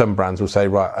 Whereas some brands will say,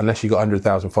 right, unless you've got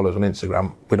 100,000 followers on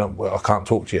Instagram, I can't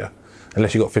talk to you.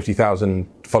 Unless you've got 50,000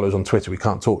 followers on Twitter, we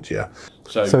can't talk to you.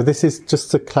 So this is, just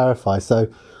to clarify, so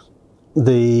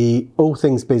the All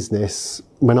Things Business,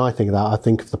 when I think of that, I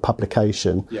think of the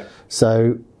publication. Yeah.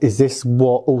 So is this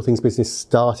what All Things Business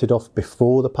started off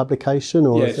before the publication?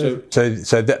 Or yeah,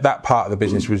 so that part of the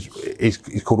business is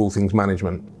called All Things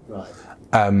Management.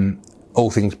 Right. All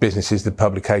Things Business is the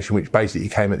publication, which basically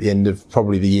came at the end of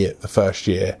probably the first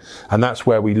year. And that's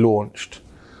where we launched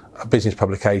a business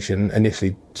publication,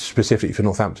 initially specifically for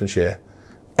Northamptonshire.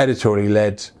 Editorially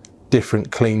led, different,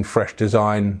 clean, fresh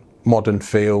design, modern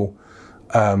feel,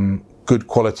 good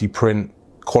quality print,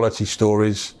 quality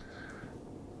stories,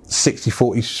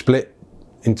 60-40 split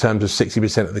in terms of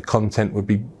 60% of the content would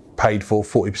be paid for,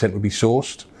 40% would be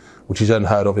sourced, which is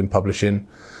unheard of in publishing.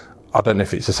 I don't know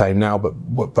if it's the same now, but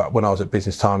when I was at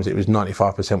Business Times, it was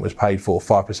 95% was paid for,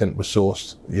 5% was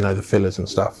sourced, you know, the fillers and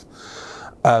stuff.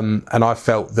 And I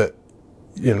felt that,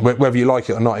 you know, whether you like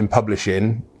it or not in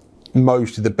publishing,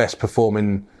 most of the best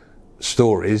performing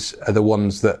stories are the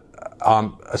ones that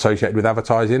aren't associated with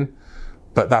advertising.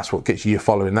 But that's what gets you your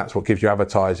following. That's what gives your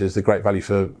advertisers the great value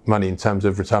for money in terms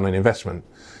of return on investment.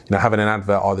 You know, having an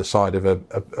advert either side of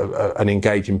an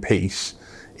engaging piece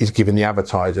is giving the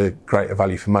advertiser greater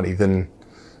value for money than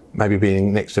maybe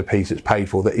being next to a piece that's paid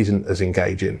for that isn't as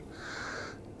engaging.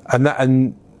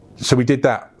 And so we did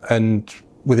that, and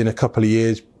within a couple of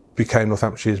years became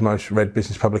Northamptonshire's most read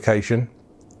business publication.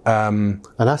 And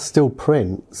that's still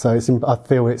print. So I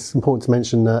feel it's important to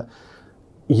mention that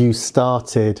you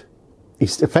started he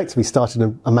effectively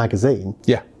started a magazine.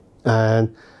 Yeah.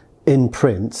 And in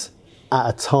print, at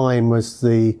a time was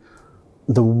there's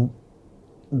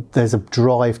a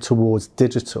drive towards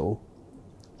digital.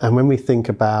 And when we think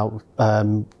about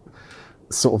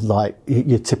sort of like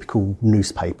your typical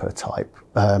newspaper type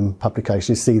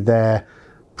publication, you see their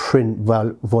print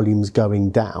volumes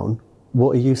going down.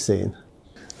 What are you seeing?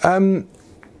 I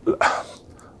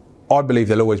believe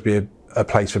there'll always be a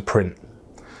place for print.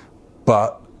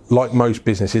 But like most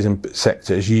businesses and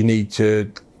sectors, you need to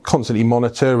constantly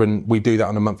monitor, and we do that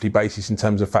on a monthly basis in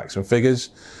terms of facts and figures.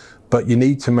 But you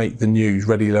need to make the news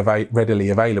readily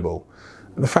available.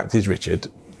 And the fact is, Richard,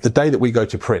 the day that we go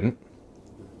to print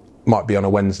might be on a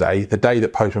Wednesday. The day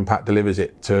that Postman Pat delivers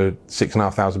it to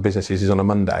 6,500 businesses is on a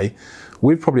Monday.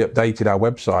 We've probably updated our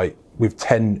website with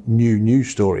 10 new news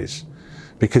stories.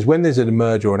 Because when there's a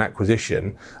merger or an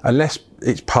acquisition, unless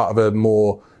it's part of a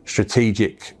more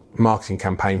strategic marketing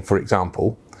campaign, for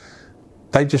example,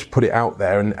 they just put it out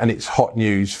there and it's hot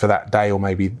news for that day or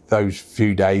maybe those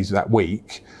few days that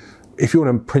week. If you're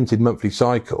on a printed monthly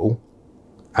cycle,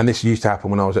 and this used to happen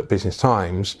when I was at Business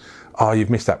Times, oh, you've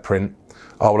missed that print.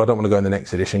 Oh, well, I don't want to go in the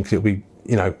next edition because it'll be,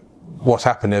 what's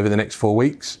happened over the next 4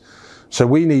 weeks. So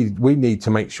we need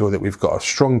to make sure that we've got a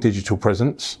strong digital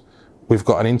presence. We've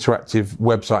got an interactive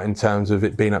website in terms of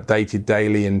it being updated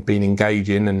daily and being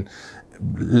engaging, and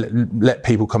let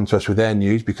people come to us with their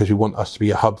news, because we want us to be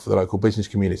a hub for the local business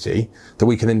community that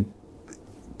we can then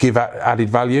give added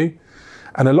value.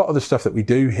 And a lot of the stuff that we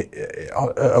do,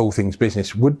 all things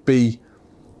business,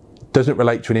 doesn't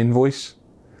relate to an invoice,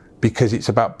 because it's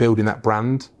about building that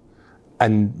brand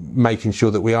and making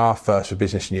sure that we are first for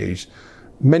business news.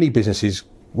 Many businesses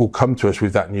will come to us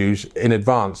with that news in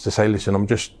advance to say, listen, I'm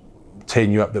just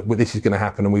teeing you up that this is going to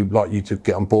happen and we'd like you to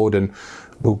get on board, and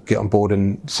we'll get on board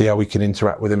and see how we can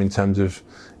interact with them in terms of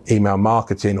email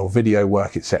marketing or video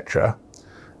work, etc.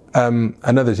 And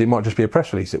others, it might just be a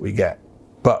press release that we get.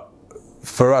 But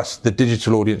for us, the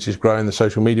digital audience is growing, the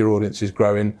social media audience is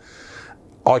growing.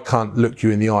 I can't look you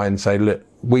in the eye and say, look,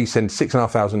 we send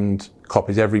 6,500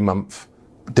 copies every month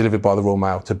delivered by the Royal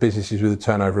Mail to businesses with a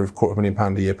turnover of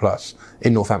 £250,000 a year plus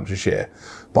in Northamptonshire.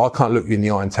 But I can't look you in the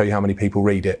eye and tell you how many people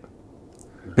read it,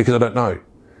 because I don't know.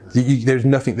 There's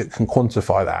nothing that can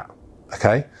quantify that,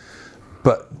 okay?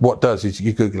 But what does is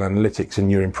your Google Analytics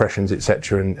and your impressions,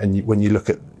 etc. And when you look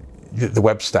at the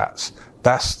web stats,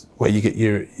 that's where you get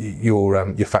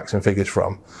your facts and figures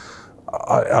from.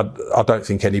 I don't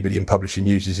think anybody in publishing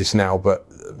uses this now, but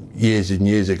years and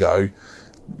years ago,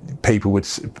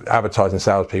 advertising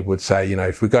salespeople would say,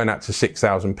 if we're going out to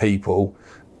 6,000 people,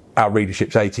 our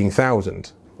readership's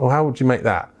 18,000. Well, how would you make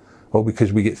that? Well,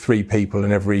 because we get 3 people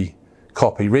and every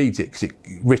copy reads it, because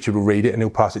Richard will read it and he'll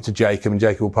pass it to Jacob and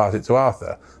Jacob will pass it to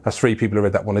Arthur. That's 3 people who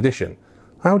read that one edition.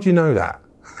 How do you know that?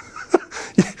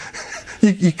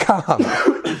 you can't.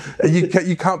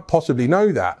 You can't possibly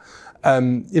know that.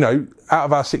 Out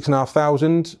of our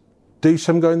 6,500, do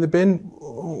some go in the bin?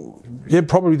 Yeah,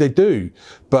 probably they do.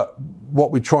 But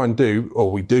what we try and do,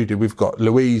 or we do, we've got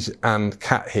Louise and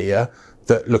Kat here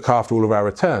that look after all of our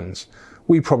returns.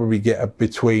 We probably get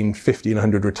between 50 and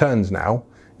 100 returns now.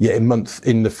 Yet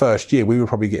in the first year, we were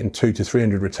probably getting 200 to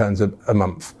 300 returns a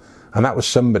month. And that was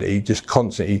somebody just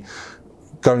constantly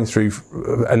going through,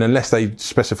 and unless they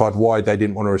specified why they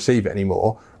didn't want to receive it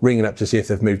anymore, ringing up to see if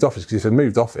they've moved office. Because if they've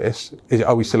moved office,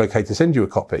 are we still okay to send you a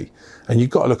copy? And you've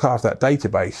got to look after that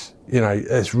database.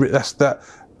 That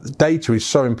data is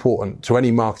so important to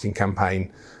any marketing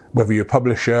campaign, whether you're a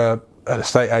publisher, an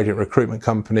estate agent, recruitment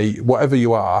company, whatever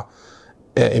you are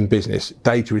in business.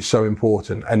 Data is so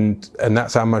important, and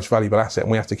that's our most valuable asset,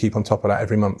 and we have to keep on top of that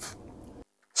every month.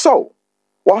 So,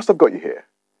 whilst I've got you here,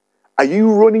 are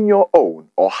you running your own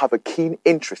or have a keen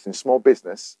interest in small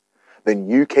business? Then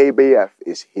UKBF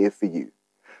is here for you.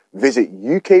 Visit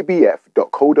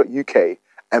ukbf.co.uk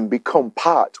and become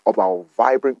part of our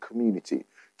vibrant community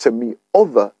to meet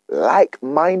other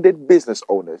like-minded business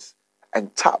owners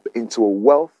and tap into a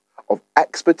wealth of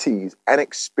expertise and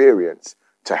experience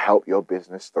to help your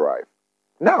business thrive.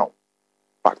 Now,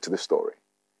 back to the story.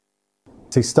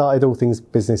 So you started All Things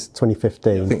Business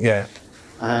 2015. I think, yeah.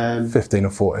 15 or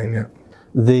 14, yeah.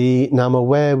 Now I'm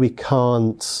aware we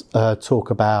can't talk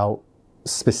about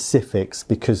specifics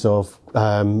because of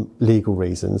legal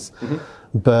reasons,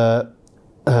 but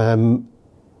an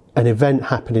event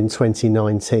happened in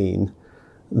 2019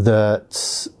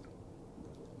 that,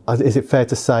 is it fair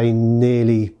to say,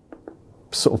 nearly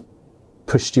sort of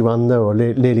pushed you under, or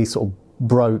nearly sort of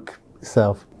broke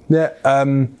itself? Yeah.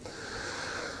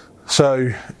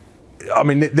 So, I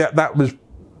mean,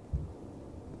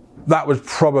 that was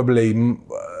probably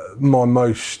my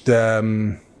most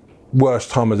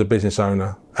worst time as a business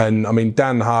owner. And I mean,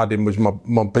 Dan Harding was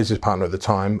my business partner at the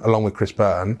time, along with Chris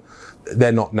Burton.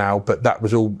 They're not now, but that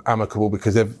was all amicable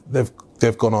because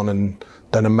they've gone on and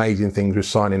done amazing things with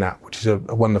Signing App, which is a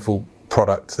wonderful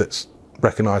product that's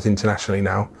recognised internationally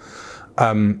now.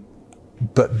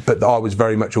 But I was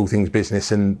very much all things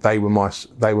business, and they were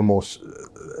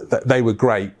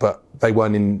great, but they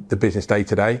weren't in the business day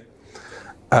to day.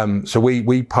 So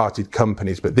we parted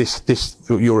companies, but this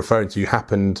that you're referring to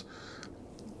happened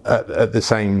at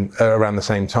around the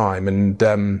same time. And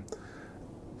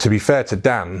to be fair to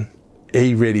Dan,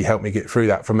 he really helped me get through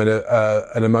that from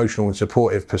an emotional and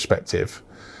supportive perspective,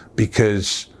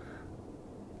 because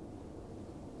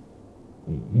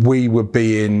we were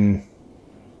being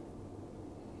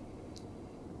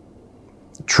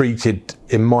treated,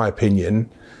 in my opinion,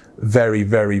 very,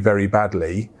 very, very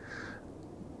badly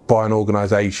by an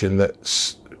organisation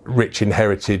that's rich in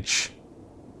heritage,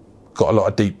 got a lot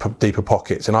of deeper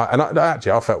pockets, and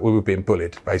I felt we were being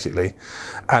bullied basically,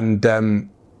 and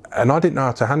I didn't know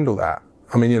how to handle that.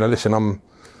 I mean, listen, I'm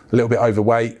a little bit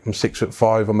overweight, I'm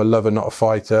 6'5", I'm a lover, not a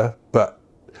fighter, but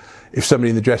if somebody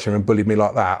in the dressing room bullied me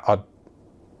like that, I'd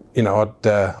know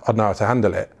how to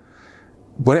handle it.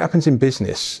 When it happens in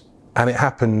business, and it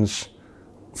happens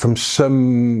from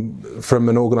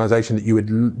an organisation that you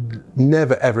would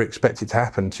never ever expect it to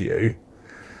happen to you,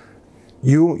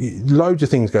 loads of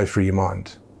things go through your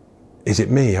mind. Is it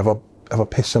me? Have I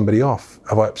pissed somebody off?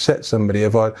 Have I upset somebody?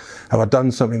 Have I done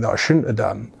something that I shouldn't have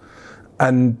done?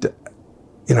 And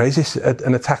is this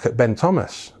an attack at Ben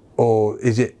Thomas, or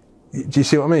is it? Do you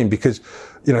see what I mean? Because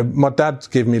my dad's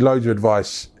given me loads of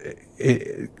advice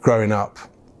growing up,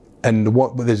 and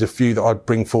there's a few that I'd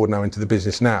bring forward now into the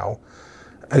business now,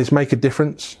 and it's make a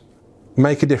difference.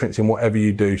 Make a difference in whatever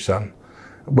you do, son,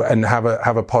 and have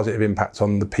a positive impact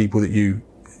on the people that you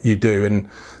do. And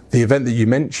the event that you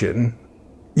mention,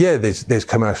 yeah, there's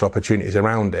commercial opportunities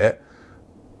around it,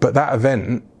 but that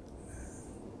event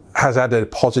has had a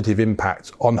positive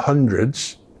impact on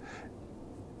hundreds,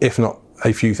 if not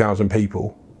a few thousand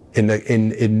people in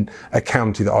a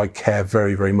county that I care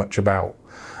very, very much about.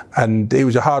 And it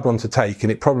was a hard one to take,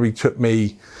 and it probably took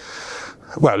me,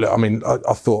 well, look, I mean,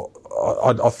 I thought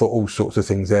all sorts of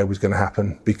things there was going to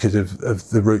happen because of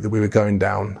the route that we were going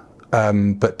down.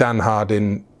 But Dan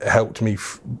Harding helped me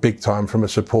big time from a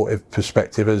supportive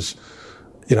perspective, as,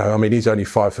 I mean, he's only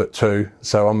 5'2",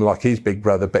 so I'm like his big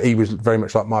brother, but he was very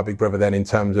much like my big brother then, in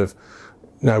terms of,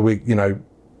 we're going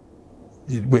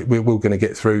to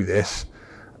get through this.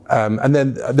 And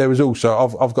then there was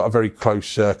also, I've got a very close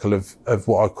circle of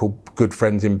what I call good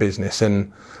friends in business,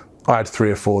 and I had 3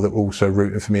 or 4 that were also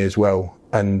rooting for me as well,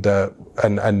 and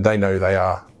they know they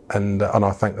are, and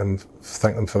I thank them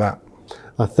for that.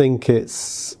 I think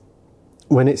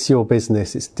when it's your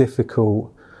business, it's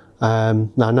difficult. Now,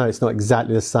 I know it's not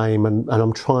exactly the same, and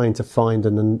I'm trying to find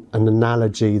an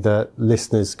analogy that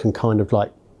listeners can kind of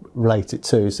like relate it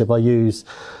to. So if I use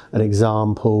an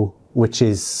example, which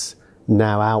is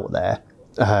now out there,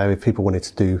 if people wanted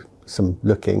to do some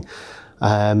looking,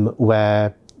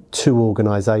 where 2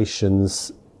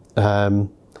 organisations, the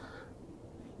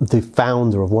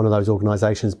founder of one of those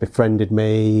organisations befriended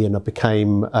me, and I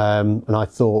became, and I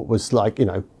thought was like,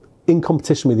 in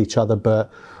competition with each other,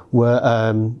 but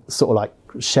were sort of like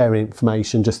sharing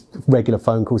information, just regular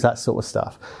phone calls, that sort of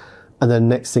stuff. And then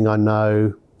next thing I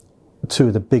know, 2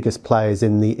 of the biggest players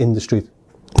in the industry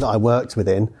that I worked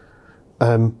within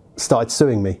started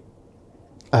suing me,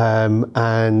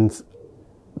 and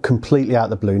completely out of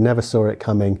the blue, never saw it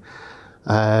coming,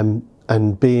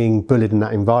 and being bullied in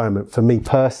that environment. For me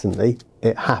personally,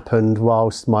 it happened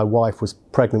whilst my wife was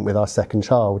pregnant with our second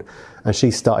child, and she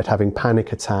started having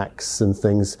panic attacks and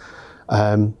things,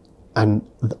 and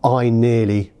I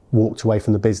nearly walked away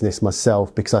from the business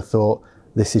myself because I thought,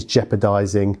 this is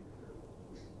jeopardising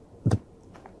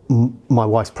my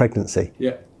wife's pregnancy.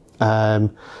 Yeah.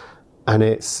 And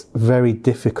it's very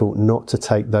difficult not to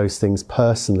take those things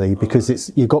personally,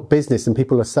 because you've got business, and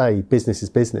people will say business is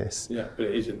business. Yeah, but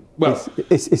it isn't. Well,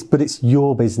 but it's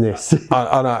your business.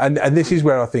 I know, and this is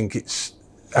where I think it's,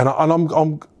 and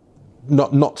I'm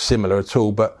not similar at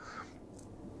all, but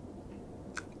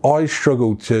I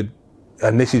struggle to,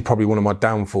 and this is probably one of my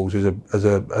downfalls as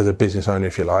a business owner,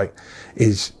 if you like,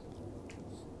 is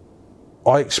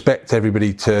I expect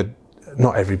everybody to,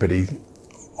 not everybody,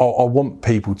 I want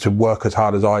people to work as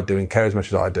hard as I do and care as much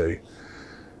as I do.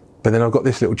 But then I've got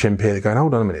this little chimp here going,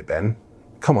 hold on a minute, Ben,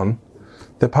 come on.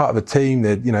 They're part of a team,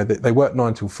 they work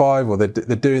 9 till 5, or they're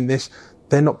doing this.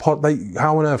 They're not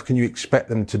how on earth can you expect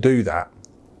them to do that?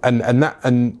 And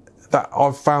that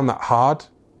I've found that hard,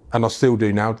 and I still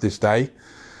do now to this day.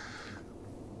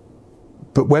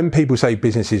 But when people say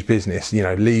business is business,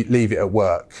 leave it at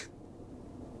work.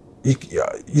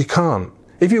 You can't.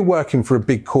 If you're working for a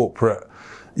big corporate,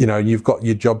 you've got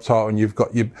your job title and you've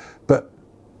got but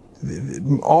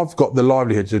I've got the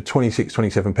livelihoods of 26,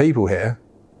 27 people here.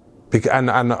 And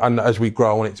as we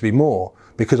grow, I want it to be more,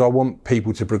 because I want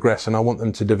people to progress and I want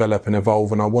them to develop and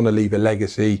evolve, and I want to leave a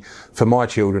legacy for my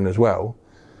children as well.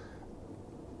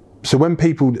 So when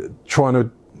people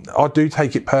I do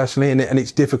take it personally, and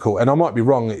it's difficult, and I might be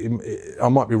wrong. I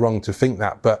might be wrong to think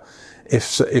that, but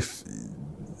if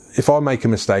I make a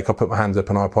mistake, I put my hands up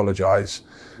and I apologise.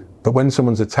 But when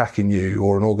someone's attacking you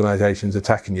or an organisation's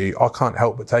attacking you, I can't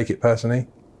help but take it personally.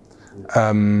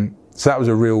 So that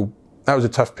was a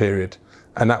tough period,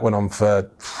 and that went on for.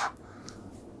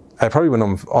 It probably went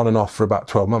on and off for about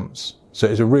 12 months. So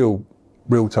it was a real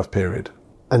tough period.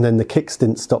 And then the kicks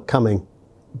didn't stop coming,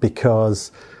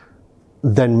 because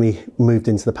then we moved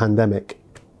into the pandemic.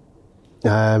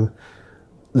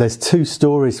 There's two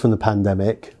stories from the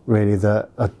pandemic, really, that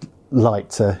I'd like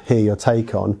to hear your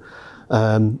take on.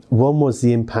 One was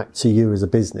the impact to you as a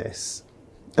business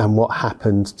and what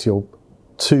happened to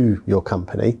your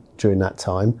company during that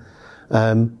time.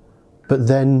 But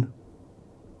then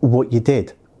what you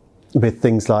did with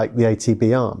things like the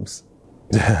ATB arms.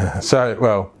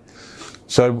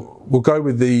 So we'll go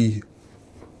with the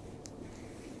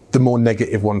more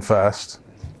negative one first.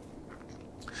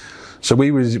 So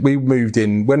we moved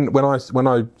in when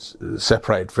I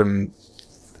separated from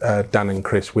Dan and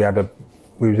Chris. We was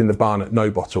in the barn at No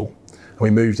Bottle, and we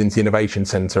moved into the innovation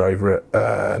centre over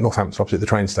at Northamptonshire, opposite the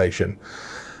train station.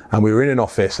 And we were in an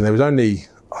office, and there was only,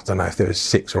 I don't know if there was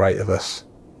 6 or 8 of us.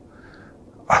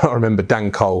 I remember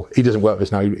Dan Cole. He doesn't work with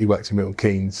us now. He works in Milton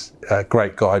Keynes.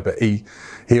 Great guy, but he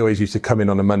always used to come in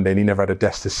on a Monday, and he never had a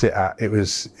desk to sit at. It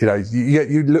was,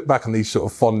 you look back on these sort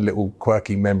of fond little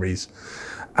quirky memories,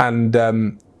 and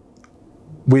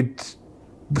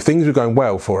things were going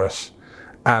well for us.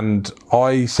 And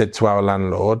I said to our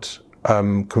landlord,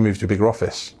 "Can we move to a bigger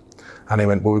office?" And he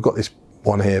went, "Well, we've got this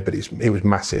one here, but it was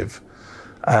massive."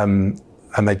 And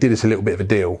they did us a little bit of a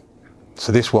deal.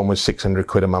 So this one was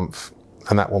 £600 a month,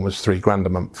 and that one was £3,000 a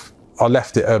month. I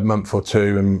left it a month or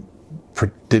two and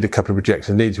did a couple of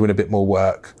rejections, needed to win a bit more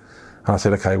work. And I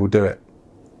said, okay, we'll do it.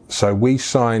 So we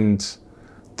signed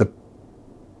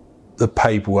the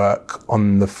paperwork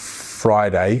on the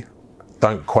Friday.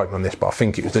 Don't quote me on this, but I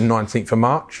think it was the 19th of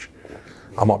March.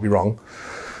 I might be wrong.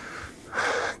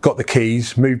 Got the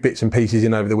keys, moved bits and pieces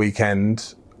in over the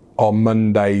weekend. On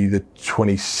Monday, the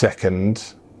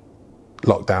 22nd,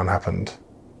 lockdown happened.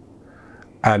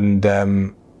 And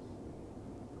I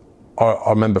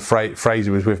remember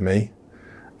Fraser was with me,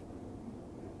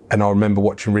 and I remember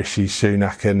watching Rishi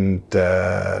Sunak and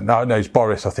no, it was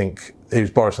Boris. I think it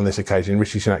was Boris on this occasion.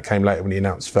 Rishi Sunak came later when he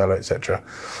announced furlough, etc.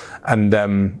 And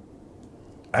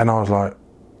I was like,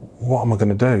 what am I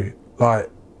going to do? Like,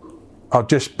 I've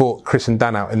just bought Chris and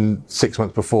Dan out in 6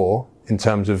 months before in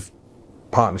terms of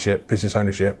partnership, business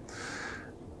ownership.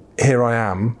 Here I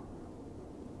am,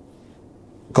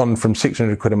 gone from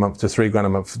 £600 a month to £3,000 a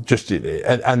month,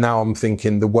 and now I'm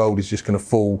thinking the world is just going to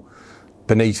fall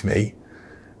beneath me.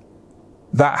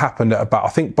 That happened at about, I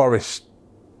think Boris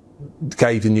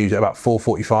gave the news at about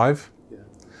 4:45. Yeah.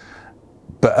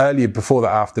 But earlier, before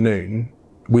that afternoon,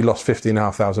 we lost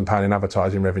 £15,500 in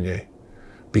advertising revenue,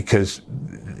 because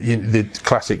the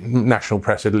classic national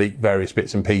press had leaked various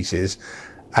bits and pieces,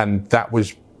 and that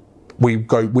was, we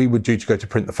were due to go to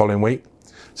print the following week.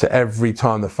 So every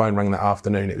time the phone rang that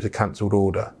afternoon, it was a cancelled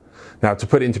order. Now, to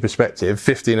put it into perspective,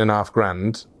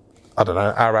 £15,500, I don't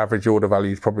know, our average order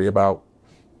value is probably about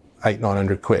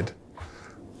 £800-900.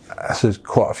 That's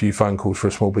quite a few phone calls for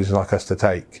a small business like us to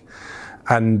take.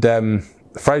 And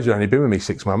Fraser had only been with me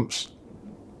 6 months,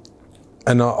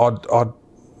 and I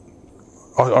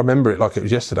remember it like it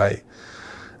was yesterday.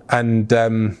 And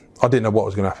I didn't know what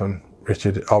was going to happen,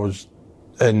 Richard.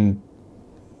 And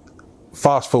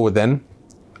fast forward then,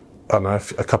 I don't know,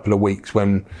 a couple of weeks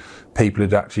when people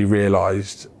had actually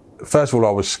realised. First of all,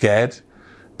 I was scared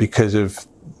because of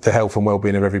the health and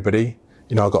well-being of everybody.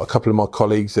 I got a couple of my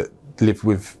colleagues that live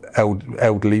with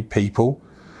elderly people.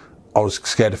 I was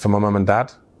scared for my mum and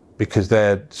dad because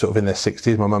they're sort of in their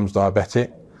 60s. My mum's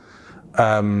diabetic.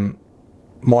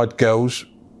 My girls,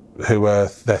 they're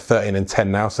 13 and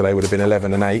 10 now, so they would have been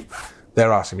 11 and 8.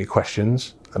 They're asking me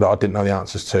questions that I didn't know the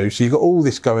answers to. So you've got all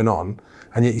this going on,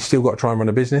 and yet you still got to try and run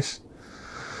a business.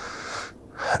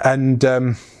 And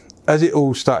as it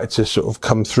all started to sort of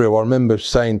come through, I remember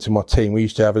saying to my team, we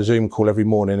used to have a Zoom call every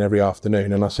morning, every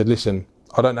afternoon, and I said, listen,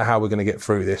 I don't know how we're going to get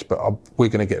through this, but we're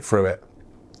going to get through it.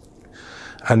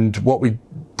 And what we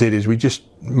did is we just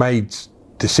made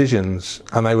decisions,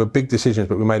 and they were big decisions,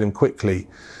 but we made them quickly.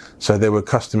 So there were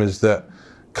companies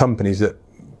that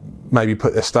maybe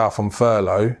put their staff on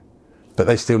furlough, but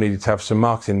they still needed to have some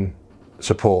marketing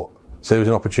support. So there was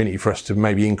an opportunity for us to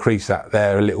maybe increase that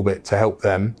there a little bit to help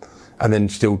them, and then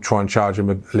still try and charge them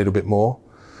a little bit more.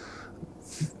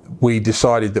 We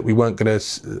decided that we weren't going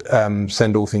to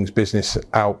send All Things Business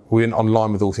out. We went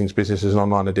online with All Things Business as an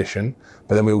online edition,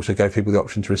 but then we also gave people the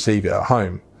option to receive it at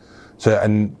home. So,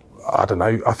 and I don't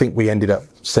know, I think we ended up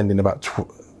sending about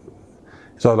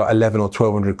so like 11 or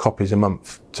 1,200 copies a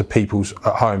month to people's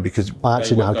at home, because I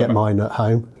actually now get mine at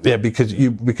home. Yeah, because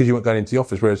you weren't going into the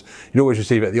office, whereas you'd always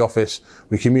receive it at the office.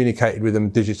 We communicated with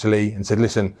them digitally and said,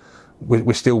 listen,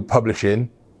 we're still publishing.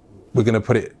 We're going to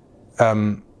put it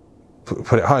home.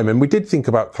 And we did think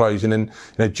about closing, and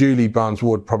Julie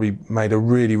Barnes-Ward probably made a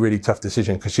really, really tough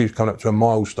decision, because she was coming up to a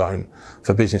milestone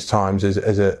for Business Times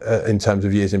in terms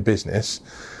of years in business.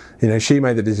 She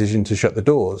made the decision to shut the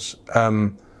doors.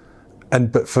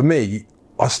 But for me,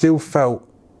 I still felt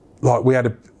like we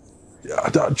had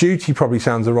duty probably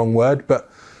sounds the wrong word, but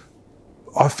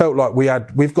I felt like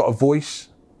we've got a voice,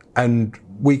 and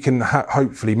we can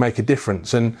hopefully make a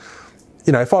difference. And,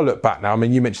 if I look back now, I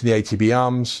mean, you mentioned the ATB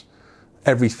Arms.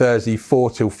 Every Thursday,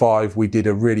 4 till 5, we did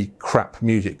a really crap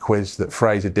music quiz that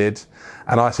Fraser did.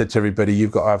 And I said to everybody,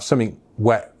 you've got to have something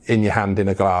wet in your hand in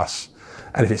a glass.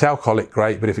 And if it's alcoholic,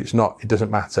 great, but if it's not, it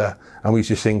doesn't matter. And we used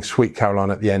to sing Sweet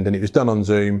Caroline at the end, and it was done on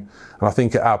Zoom. And I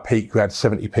think at our peak, we had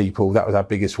 70 people. That was our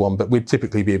biggest one, but we'd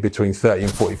typically be between 30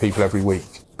 and 40 people every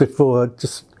week. Before I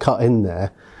just cut in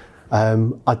there,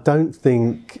 I don't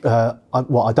think, I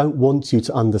don't want you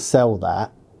to undersell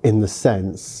that in the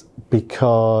sense,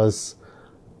 because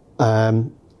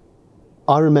I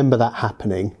remember that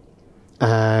happening.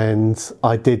 And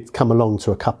I did come along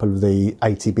to a couple of the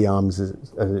ATB Arms, as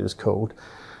it was called.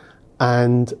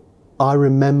 And I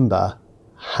remember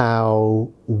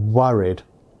how worried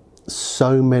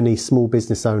so many small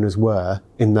business owners were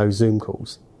in those Zoom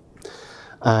calls.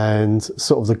 And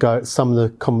sort of some of the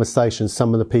conversations,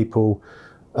 some of the people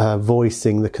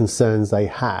voicing the concerns they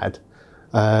had,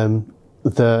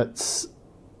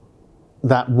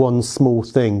 that one small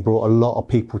thing brought a lot of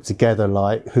people together,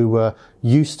 like who were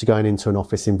used to going into an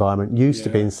office environment, used to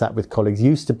being sat with colleagues,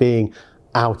 used to being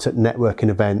out at networking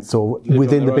events or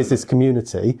within the business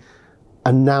community,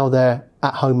 and now they're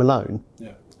at home alone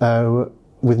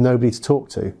with nobody to talk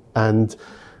to. And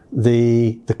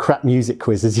the crap music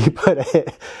quiz, as you put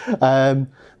it,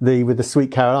 with the Sweet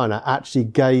Carolina, actually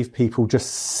gave people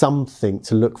just something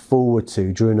to look forward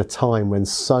to during a time when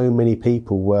so many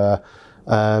people were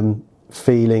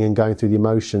feeling and going through the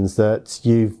emotions that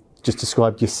you've just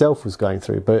described yourself was going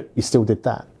through, but you still did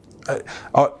that.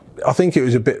 I think it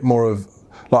was a bit more of,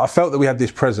 like, I felt that we had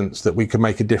this presence that we could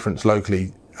make a difference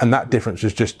locally, and that difference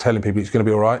was just telling people it's going to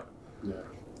be all right. Yeah.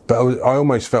 But I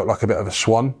almost felt like a bit of a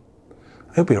swan.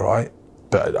 It'll be all right.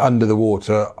 But under the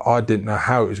water, I didn't know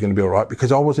how it was going to be all right,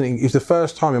 because it was the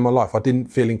first time in my life I didn't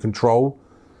feel in control.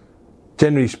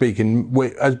 Generally speaking,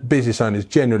 we, as business owners,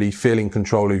 generally feel in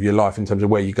control of your life in terms of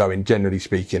where you're going, generally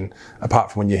speaking,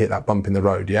 apart from when you hit that bump in the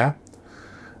road, yeah?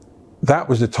 That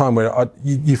was the time where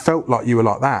you felt like you were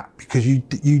like that, because you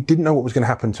didn't know what was going to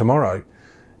happen tomorrow.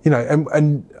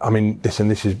 And I mean, listen,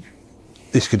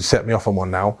 this could set me off on one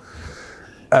now.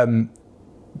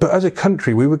 But as a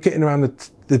country, we were getting around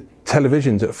the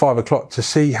televisions at 5 o'clock to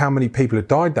see how many people had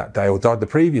died that day or died the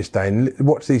previous day, and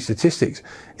watch these statistics.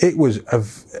 It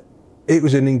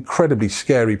was an incredibly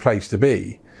scary place to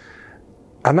be.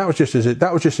 And that was just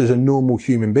as a normal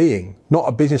human being, not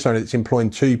a business owner that's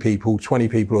employing 2 people, 20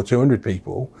 people or 200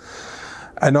 people.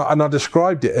 And I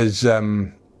described it as,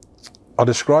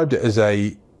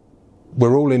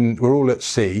 we're all at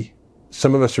sea.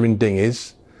 Some of us are in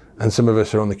dinghies and some of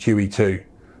us are on the QE2.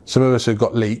 Some of us have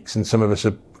got leaks and some of us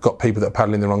have got people that are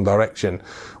paddling in the wrong direction.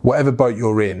 Whatever boat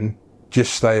you're in,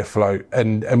 just stay afloat.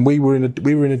 And we were in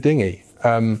a dinghy.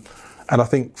 And I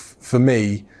think for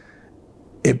me,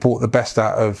 it brought the best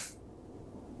out of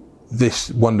this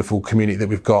wonderful community that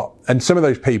we've got. And some of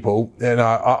those people,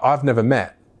 I've never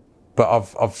met, but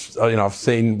I've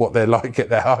seen what they're like at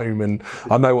their home, and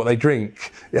I know what they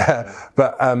drink. Yeah,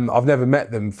 but I've never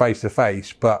met them face to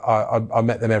face. But I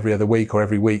met them every other week or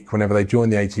every week whenever they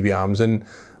joined the ATB Arms, and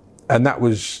that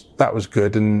was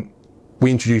good. And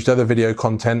we introduced other video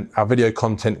content. Our video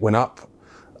content went up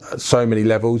so many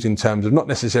levels in terms of, not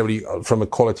necessarily from a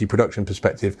quality production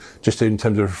perspective, just in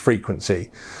terms of frequency.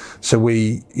 So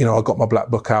I got my black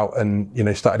book out and,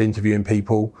 started interviewing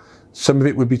people. Some of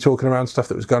it would be talking around stuff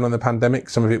that was going on in the pandemic.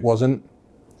 Some of it wasn't.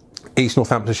 East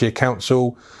Northamptonshire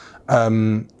Council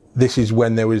This is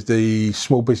when there was the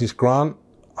small business grant.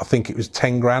 I think it was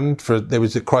 10 grand there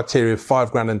was a criteria of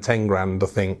 5 grand and 10 grand, I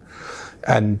think.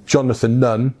 And Jonathan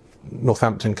Nunn,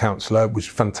 Northampton councillor, was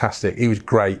fantastic. He was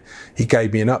great. He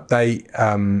gave me an update.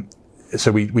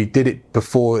 So we did it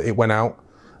before it went out,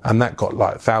 and that got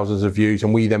like thousands of views.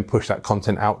 And we then pushed that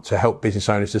content out to help business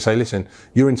owners to say, listen,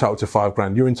 you're entitled to 5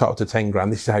 grand, you're entitled to 10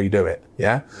 grand. This is how you do it.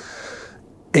 Yeah.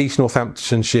 East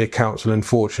Northamptonshire Council,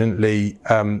 unfortunately,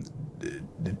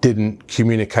 didn't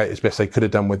communicate as best they could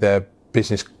have done with their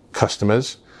business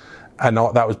customers, and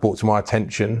that was brought to my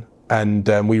attention, and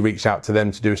we reached out to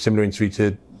them to do a similar interview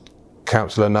to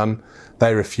Councillor Nunn.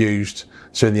 They refused,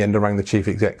 so in the end I rang the chief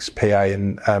exec's PA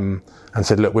and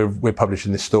said, look, we're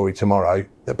publishing this story tomorrow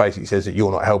that basically says that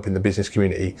you're not helping the business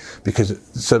community, because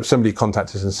somebody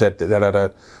contacted us and said that they had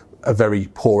a very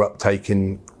poor uptake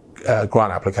in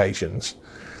grant applications,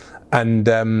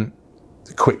 and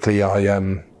quickly I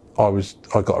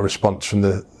got a response from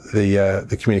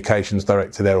the communications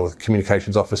director there, or the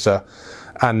communications officer,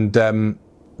 and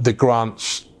the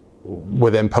grants were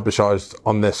then publicised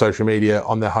on their social media,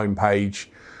 on their homepage.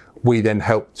 We then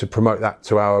helped to promote that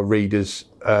to our readers,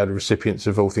 the recipients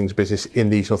of All Things Business in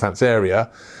the East Northampton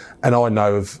area. And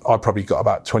I probably got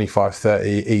about 25,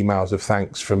 30 emails of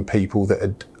thanks from people that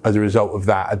had, as a result of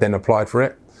that, had then applied for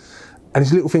it. And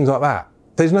it's little things like that.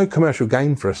 There's no commercial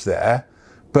gain for us there,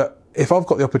 but if I've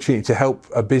got the opportunity to help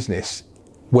a business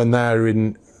when they're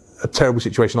in a terrible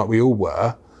situation like we all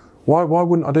were, why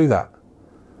wouldn't I do that?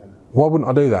 Why wouldn't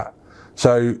I do that?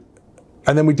 So,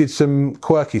 and then we did some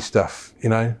quirky stuff, you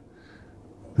know.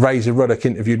 Razor Ruddock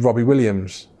interviewed Robbie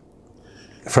Williams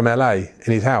from LA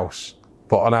in his house,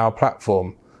 but on our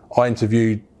platform. I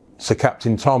interviewed Sir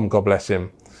Captain Tom, God bless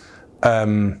him,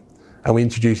 and we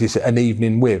introduced this An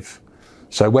Evening With.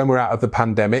 So when we're out of the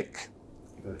pandemic,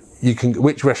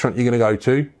 which restaurant you're going to go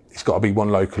to, it's got to be one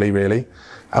locally really,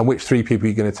 and which 3 people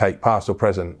you're going to take, past or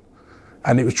present.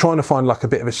 And it was trying to find like a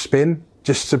bit of a spin,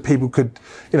 just so people could,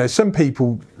 you know, some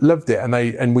people loved it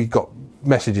and we got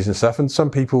messages and stuff, and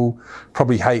some people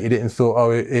probably hated it and thought,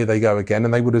 oh, here they go again,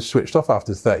 and they would have switched off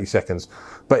after 30 seconds.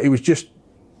 But it was just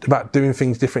about doing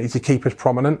things differently to keep us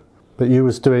prominent. But you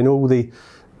was doing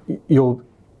you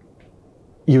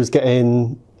was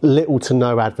getting little to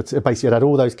no advertising. Basically, you had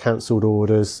all those cancelled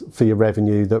orders for your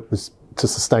revenue that was to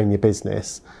sustain your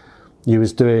business. You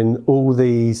was doing all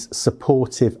these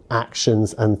supportive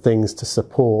actions and things to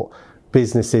support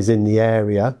businesses in the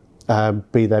area,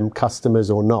 be them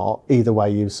customers or not. Either way,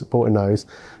 you were supporting those,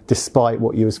 despite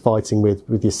what you was fighting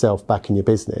with yourself back in your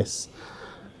business.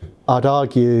 I'd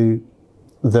argue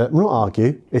that, not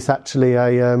argue, it's actually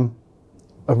a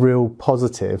real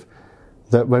positive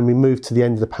that when we move to the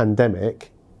end of the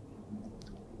pandemic,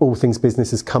 All Things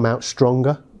Business has come out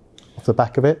stronger off the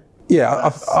back of it.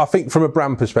 Yeah, I think from a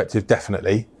brand perspective,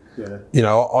 definitely. Yeah. You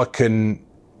know,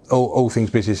 All Things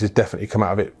Business has definitely come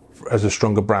out of it as a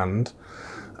stronger brand.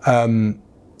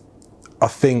 I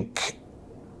think,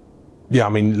 yeah, I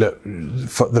mean, look,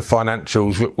 the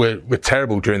financials were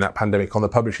terrible during that pandemic on the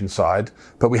publishing side,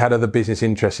 but we had other business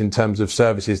interests in terms of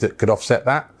services that could offset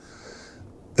that.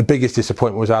 The biggest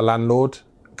disappointment was our landlord,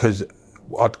 because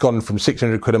I'd gone from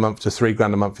 600 quid a month to 3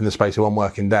 grand a month in the space of one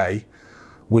working day,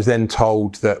 was then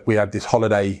told that we had this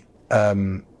holiday,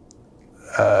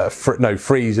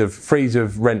 freeze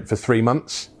of rent for 3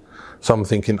 months. So I'm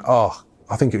thinking,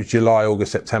 I think it was July,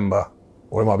 August, September,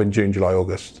 or it might have been June, July,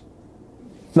 August.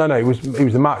 No, it was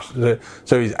the March.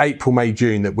 So it was April, May,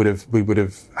 June that we would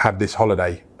have had this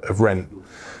holiday of rent.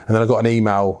 And then I got an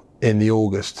email in the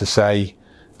August to say,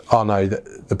 oh no,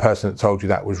 the person that told you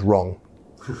that was wrong.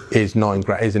 Is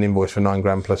an invoice for 9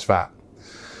 grand plus VAT.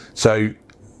 So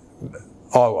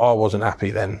I wasn't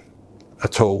happy then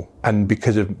at all. And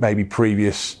because of maybe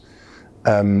previous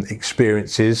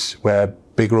experiences where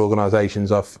bigger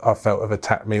organisations I felt have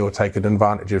attacked me or taken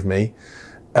advantage of me,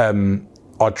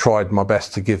 I tried my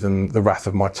best to give them the wrath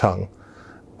of my tongue,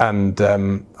 and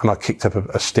I kicked up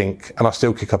a stink, and I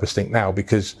still kick up a stink now,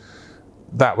 because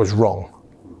that was wrong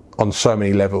on so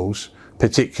many levels,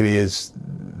 particularly as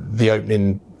the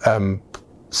opening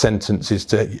sentence is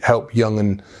to help young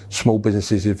and small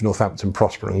businesses of Northampton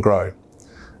prosper and grow.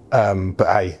 But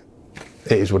hey,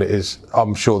 it is what it is.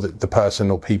 I'm sure that the person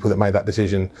or people that made that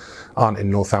decision aren't in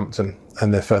Northampton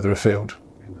and they're further afield.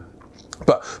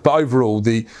 But overall,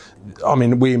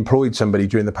 we employed somebody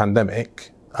during the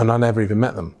pandemic and I never even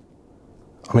met them.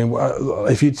 I mean,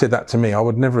 if you'd said that to me, I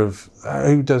would never have.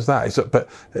 Who does that? But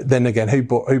then again,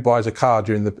 who buys a car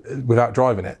without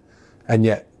driving it? And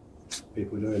yet,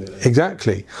 people doing it.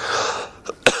 Exactly.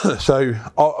 So,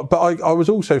 I was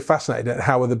also fascinated at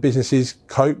how other businesses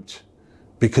coped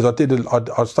because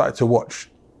I started to watch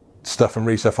stuff and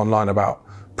read stuff online about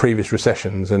previous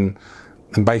recessions, and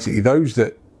basically those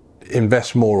that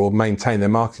invest more or maintain their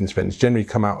marketing spends generally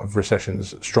come out of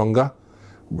recessions stronger.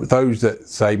 Those that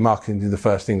say marketing is the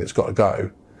first thing that's got to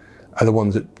go are the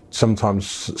ones that sometimes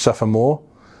suffer more.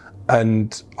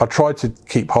 And I tried to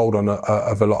keep hold on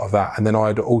of a lot of that. And then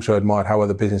I also admired how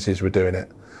other businesses were doing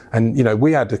it. And, you know,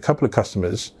 we had a couple of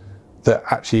customers that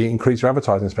actually increased their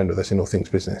advertising spend with us in all things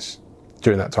business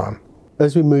during that time.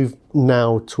 As we move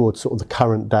now towards sort of the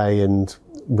current day and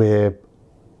we're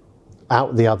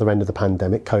out the other end of the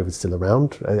pandemic, COVID's still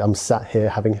around. I'm sat here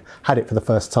having had it for the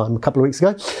first time a couple of weeks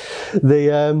ago.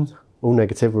 All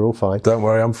negative, we're all fine. Don't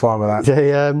worry, I'm fine with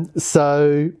that.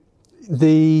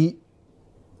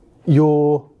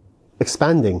 You're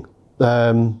expanding.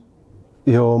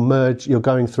 You're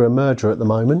going through a merger at the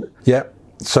moment. Yeah.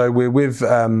 So we're with.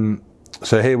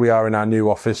 So here we are in our new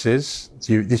offices. This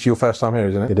is your first time here,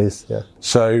 isn't it? It is. Yeah.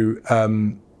 So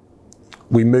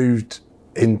we moved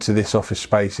into this office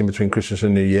space in between Christmas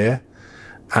and New Year,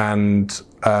 and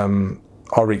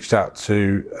I reached out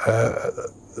to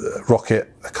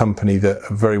Rocket, a company that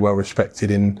are very well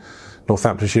respected in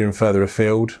Northamptonshire and further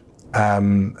afield,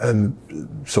 and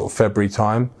sort of February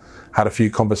time. Had a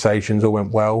few conversations, all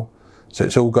went well. So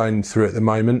it's all going through at the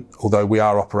moment, although we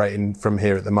are operating from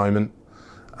here at the moment,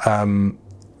 and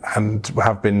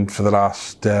have been for the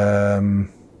last, where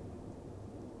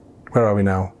are we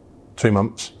now? 2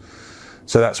 months.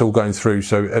 So that's all going through.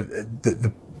 So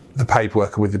the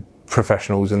paperwork with the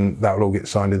professionals, and that will all get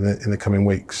signed in the coming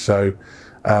weeks. So,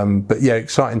 but yeah,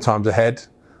 exciting times ahead.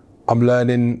 I'm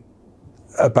learning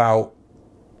about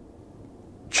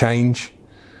change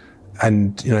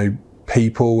and, you know,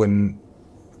 people, and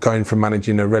going from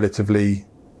managing a relatively,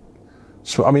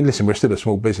 I mean, listen, we're still a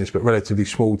small business, but relatively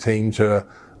small team to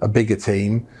a bigger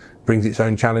team brings its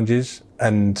own challenges,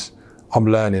 and I'm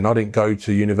learning. I didn't go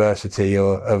to university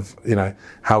of you know,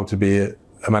 how to be a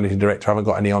managing director. I haven't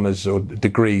got any honours or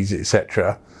degrees,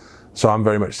 etc. So I'm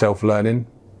very much self-learning.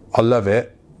 I love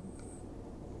it.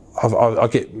 I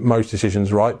get most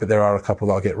decisions right, but there are a couple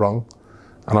that I get wrong,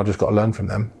 and I just got to learn from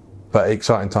them. But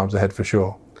exciting times ahead for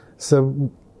sure.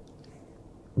 So,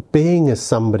 being as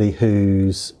somebody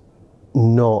who's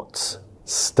not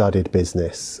studied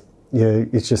business, you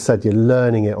just said you're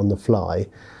learning it on the fly.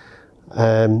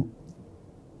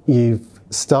 You've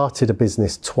started a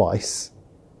business twice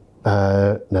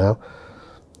now.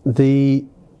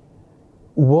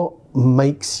 What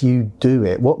makes you do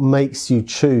it? What makes you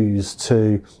choose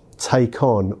to take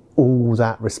on all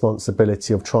that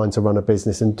responsibility of trying to run a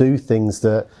business and do things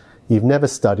that you've never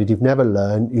studied, you've never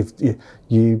learned,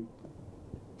 you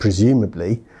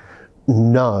presumably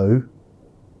know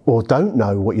or don't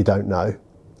know what you don't know,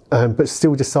 but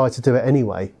still decide to do it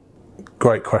anyway?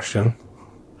 Great question.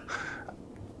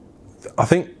 I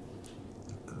think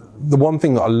the one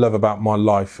thing that I love about my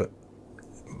life,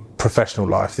 professional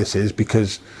life, this is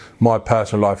because my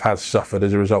personal life has suffered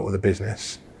as a result of the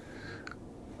business.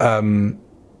 And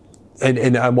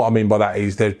what I mean by that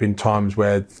is there's been times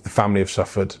where the family have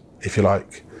suffered, if you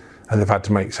like, and they've had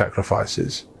to make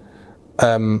sacrifices.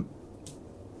 But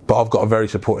I've got a very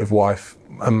supportive wife,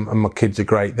 and my kids are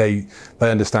great. They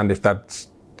understand if dad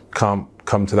can't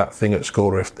come to that thing at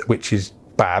school, which is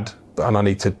bad, and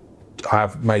I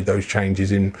have made those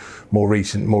changes in more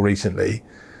recently.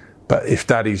 But if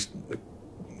daddy's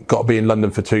got to be in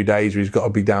London for 2 days, or he's got to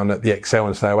be down at the Excel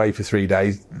and stay away for 3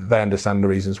 days, they understand the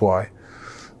reasons why.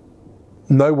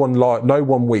 No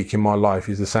one week in my life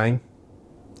is the same.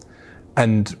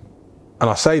 And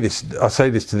I say this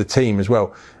to the team as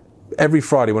well. Every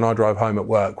Friday when I drive home at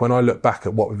work, when I look back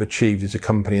at what we've achieved as a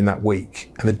company in that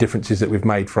week and the differences that we've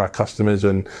made for our customers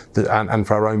and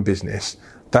for our own business,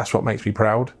 that's what makes me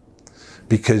proud.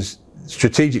 Because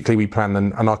strategically we plan,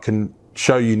 and I can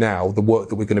show you now the work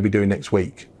that we're going to be doing next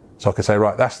week. So I can say,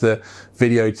 right, that's the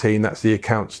video team, that's the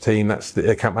accounts team, that's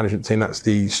the account management team, that's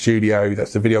the studio,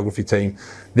 that's the videography team.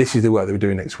 This is the work that we're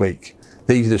doing next week.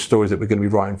 These are the stories that we're going to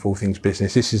be writing for all things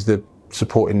business. This is the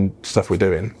supporting stuff we're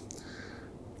doing.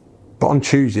 But on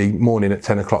Tuesday morning at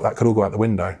 10 o'clock, that could all go out the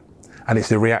window. And it's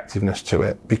the reactiveness to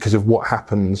it because of what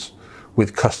happens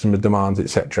with customer demands,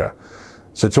 etc.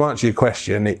 So to answer your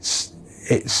question, it's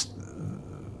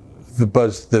the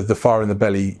buzz, the fire in the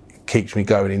belly keeps me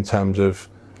going in terms of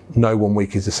no one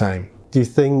week is the same. Do you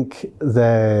think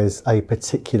there's a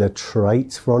particular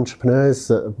trait for entrepreneurs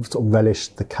that sort of relish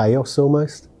the chaos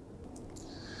almost?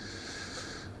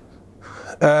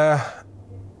 I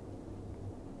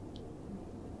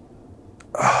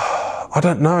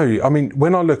don't know. I mean,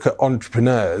 when I look at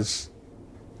entrepreneurs,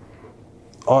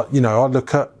 I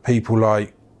look at people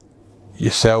like,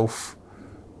 yourself,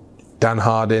 Dan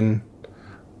Harding.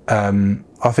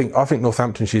 I think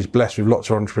Northamptonshire is blessed with lots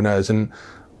of entrepreneurs, and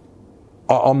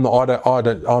I'm not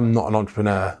an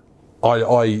entrepreneur. I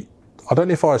don't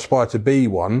know if I aspire to be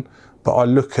one, but I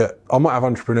might have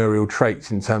entrepreneurial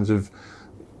traits in terms of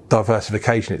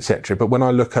diversification, etc. But when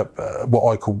I look at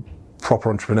what I call proper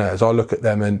entrepreneurs, I look at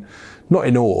them and not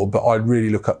in awe, but I really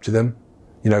look up to them.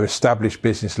 Established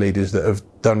business leaders that have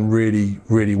done really,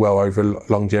 really well over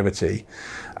longevity.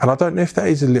 And I don't know if that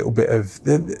is a little bit of,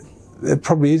 there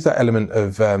probably is that element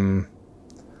of,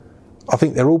 I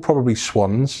think they're all probably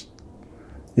swans,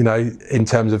 in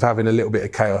terms of having a little bit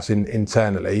of chaos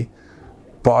internally.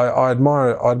 But I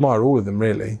admire all of them,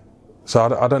 really. So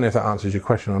I don't know if that answers your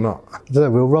question or not. I don't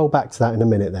know, we'll roll back to that in a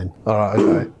minute then. All right,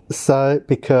 okay. So,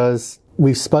 because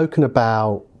we've spoken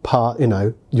about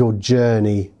your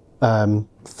journey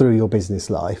through your business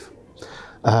life.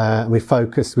 We've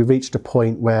reached a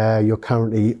point where you're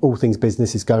currently, all things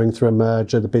business is going through a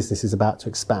merger, the business is about to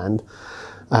expand.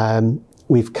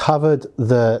 We've covered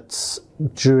that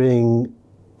during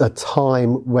a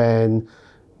time when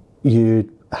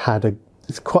you had a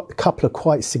couple of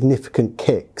quite significant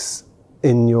kicks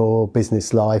in your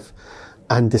business life,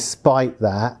 and despite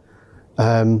that,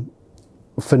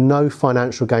 for no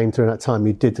financial gain during that time,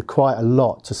 you did quite a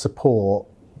lot to support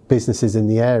businesses in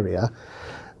the area,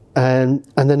 and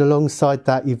then alongside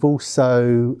that, you've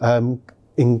also,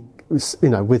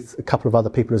 with a couple of other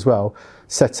people as well,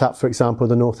 set up, for example,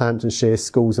 the Northamptonshire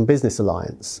Schools and Business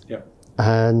Alliance. Yeah.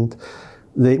 And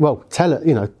tell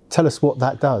us what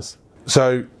that does.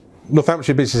 So,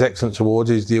 Northamptonshire Business Excellence Awards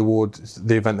is the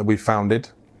event that we founded.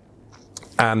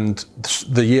 And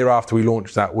the year after we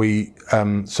launched that,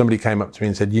 somebody came up to me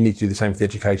and said, you need to do the same for the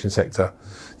education sector.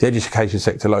 The education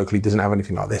sector locally doesn't have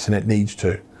anything like this, and it needs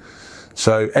to.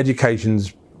 So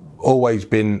education's always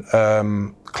been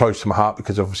close to my heart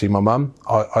because obviously my mum.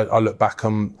 I look back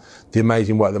on the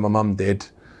amazing work that my mum did,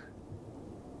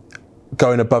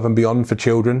 going above and beyond for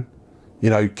children,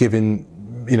 giving,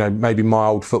 maybe my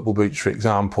old football boots, for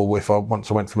example,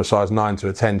 once I went from a size 9 to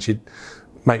a 10, she'd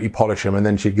make me polish them and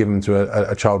then she'd give them to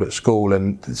a child at school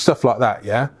and stuff like that,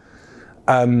 yeah?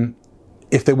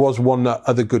 If there was one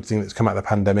other good thing that's come out of the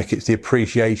pandemic, it's the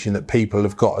appreciation that people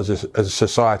have got as a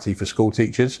society for school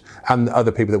teachers and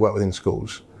other people that work within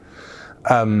schools.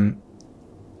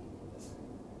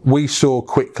 We saw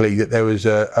quickly that there was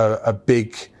not a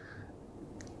big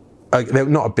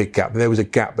gap, but there was a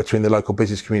gap between the local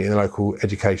business community and the local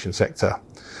education sector.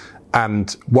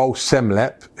 And while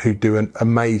SEMLEP, who do an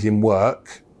amazing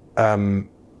work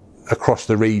across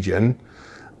the region,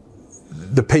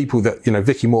 the people that,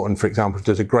 Vicky Morton, for example,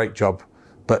 does a great job,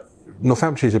 but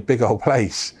Northamptonshire is a big old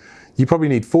place. You probably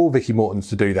need 4 Vicky Mortons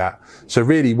to do that. So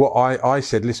really what I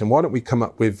said, listen, why don't we come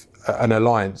up with an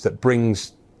alliance that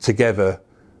brings together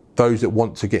those that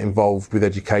want to get involved with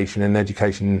education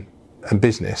and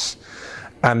business.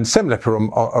 And SEMLEP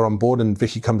are on board, and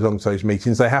Vicky comes along to those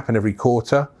meetings. They happen every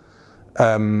quarter.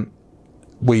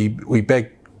 We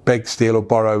beg, steal or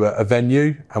borrow a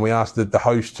venue, and we ask the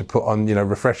host to put on,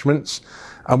 refreshments,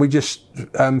 and we just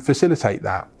facilitate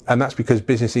that. And that's because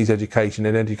business needs education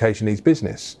and education needs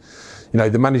business.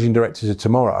 The managing directors of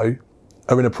tomorrow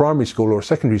are in a primary school or a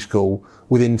secondary school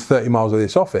within 30 miles of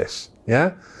this office.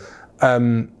 Yeah.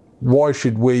 Why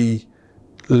should we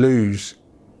lose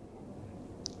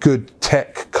good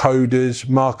tech coders,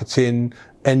 marketing,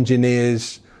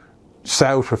 engineers,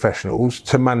 sales professionals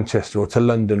to Manchester or to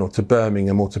London or to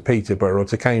Birmingham or to Peterborough or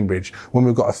to Cambridge when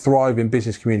we've got a thriving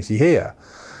business community here?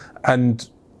 And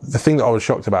the thing that I was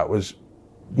shocked about was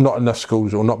not enough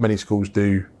schools, or not many schools,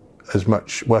 do as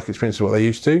much work experience as what they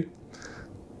used to.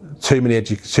 Too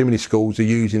many schools are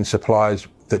using suppliers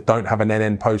that don't have an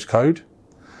NN postcode,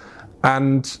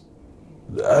 and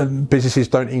businesses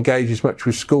don't engage as much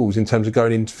with schools in terms of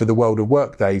going in for the world of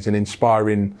work days and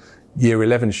inspiring year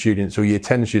 11 students or year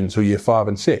 10 students or year 5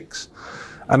 and 6.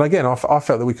 And again, I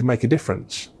felt that we could make a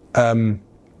difference. And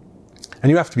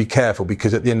you have to be careful,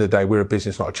 because at the end of the day, we're a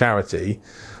business, not a charity.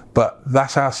 But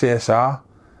that's our CSR.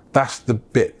 That's the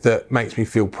bit that makes me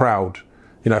feel proud.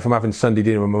 If I'm having Sunday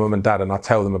dinner with my mum and dad and I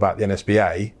tell them about the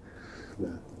NSBA,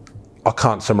 I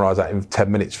can't summarise that in 10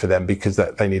 minutes for them, because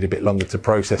they need a bit longer to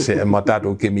process it, and my dad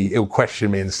he'll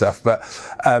question me and stuff. But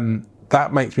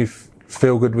that makes me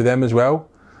feel good with them as well.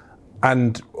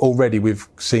 And already we've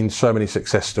seen so many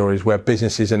success stories where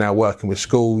businesses are now working with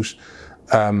schools,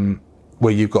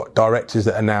 where you've got directors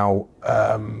that are now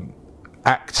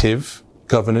active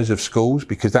governors of schools,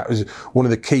 because that was one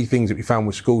of the key things that we found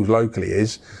with schools locally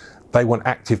is they want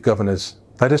active governors.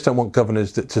 They just don't want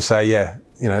governors to say, yeah,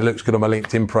 you know, it looks good on my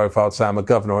LinkedIn profile to say I'm a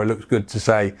governor, or it looks good to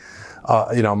say,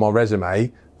 you know, on my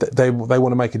resume. They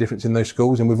want to make a difference in those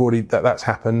schools, and we've already, that's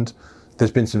happened. There's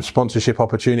been some sponsorship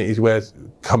opportunities where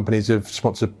companies have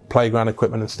sponsored playground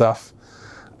equipment and stuff,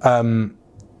 and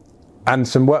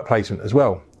some work placement as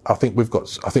well. I think we've got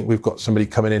somebody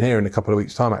coming in here in a couple of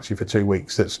weeks' time, actually for 2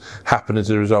 weeks. That's happened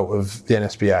as a result of the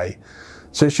NSBA.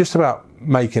 So it's just about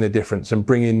making a difference and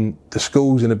bringing the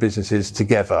schools and the businesses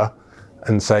together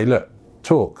and say, look,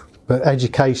 talk. But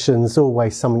education's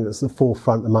always something that's at the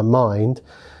forefront of my mind,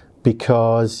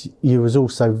 because you was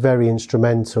also very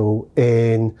instrumental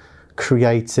in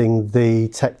creating the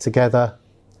Tech Together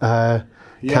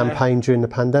campaign during the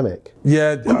pandemic.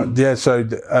 Yeah. So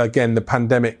again, the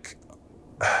pandemic,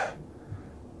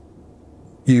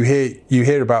 you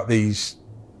hear about these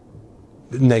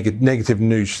negative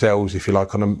news cells, if you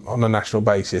like, on a national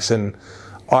basis, and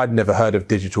I'd never heard of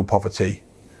digital poverty.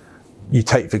 You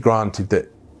take for granted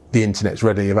that the internet's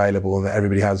readily available and that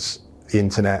everybody has the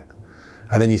internet,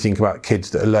 and then you think about kids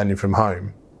that are learning from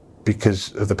home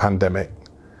because of the pandemic,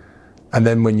 and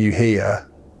then when you hear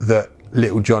that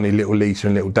little Johnny, little Lisa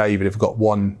and little David have got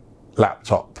one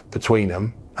laptop between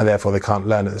them and therefore they can't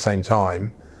learn at the same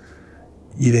time,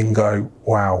 you then go,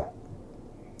 wow,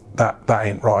 that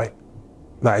ain't right.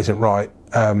 That isn't right.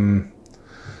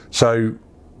 So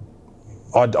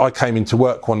I came into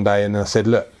work one day and I said,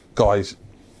 look, guys,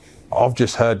 I've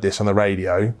just heard this on the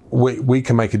radio. We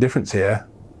can make a difference here.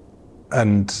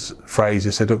 And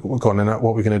Fraser said, look, go on, and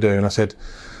what are we going to do? And I said,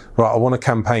 right, I want a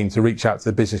campaign to reach out to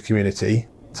the business community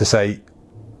to say,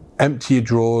 empty your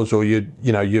drawers or your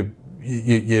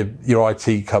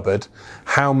IT cupboard.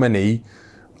 How many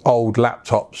old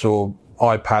laptops or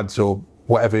iPads or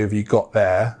whatever have you got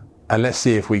there? And let's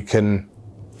see if we can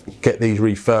get these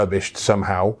refurbished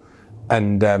somehow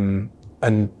and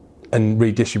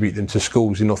redistribute them to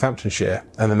schools in Northamptonshire,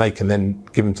 and then they can then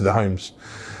give them to the homes.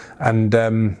 And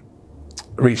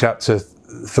reach out to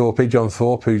John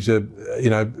Thorpe, who's a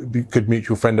good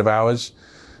mutual friend of ours,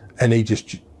 and he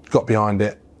just got behind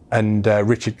it. And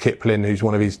Richard Kipling, who's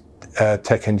one of his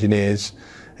tech engineers,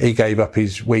 he gave up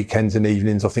his weekends and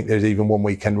evenings. I think there was even one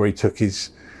weekend where he took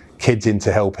his kids in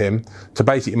to help him to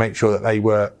basically make sure that they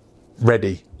were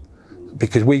ready.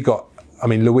 Because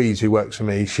Louise, who works for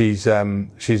me, she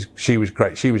was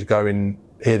great. She was going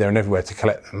here, there and everywhere to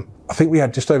collect them. I think we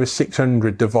had just over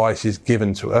 600 devices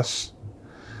given to us,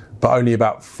 but only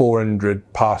about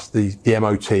 400 passed the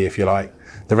MOT, if you like.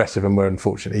 The rest of them were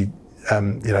unfortunately,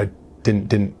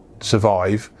 didn't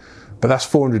survive. But that's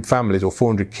 400 families or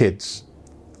 400 kids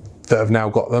that have now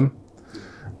got them.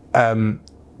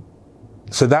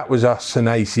 So that was us and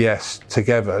ACS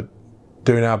together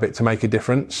doing our bit to make a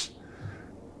difference.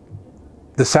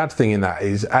 The sad thing in that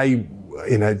is,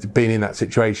 being in that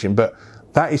situation, but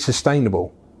that is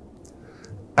sustainable.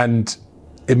 And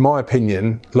in my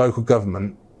opinion, local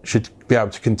government should be able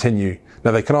to continue.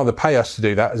 Now, they can either pay us to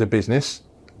do that as a business,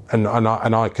 and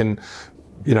I can,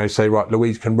 say, right,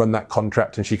 Louise can run that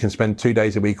contract and she can spend 2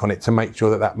 days a week on it to make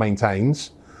sure that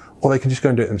maintains, or they can just go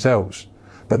and do it themselves.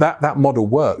 But that model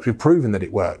works. We've proven that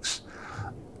it works.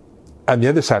 And the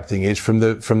other sad thing is, from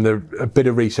the bit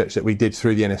of research that we did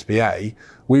through the NSBA,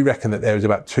 we reckon that there is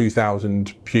about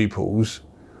 2,000 pupils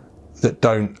that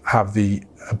don't have the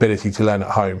ability to learn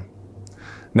at home.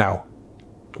 Now,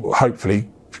 hopefully,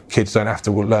 kids don't have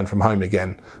to learn from home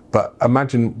again. But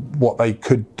imagine what they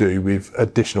could do with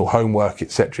additional homework,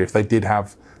 etc., if they did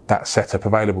have that setup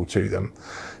available to them.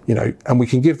 And we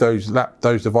can give those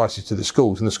devices to the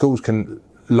schools, and the schools can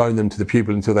loan them to the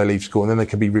pupil until they leave school, and then they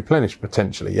can be replenished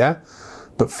potentially, yeah?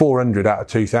 But 400 out of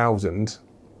 2,000,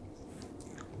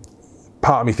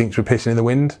 part of me thinks we're pissing in the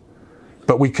wind.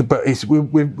 But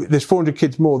there's 400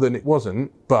 kids more than it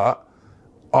wasn't, but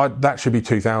that should be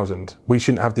 2,000. We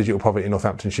shouldn't have digital poverty in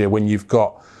Northamptonshire when you've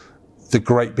got the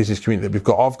great business community that we've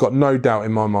got. I've got no doubt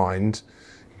in my mind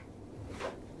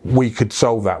we could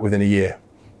solve that within a year.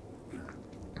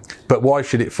 But why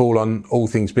should it fall on All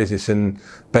Things Business and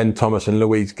Ben Thomas and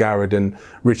Louise Garrett and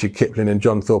Richard Kipling and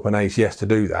John Thorpe and ACS to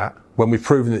do that when we've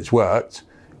proven it's worked?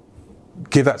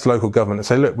 Give that to local government and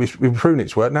say, look, we've proven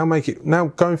it's worked. Now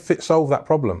go and solve that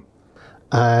problem.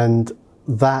 And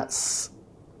that's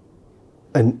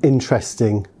an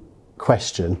interesting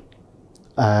question.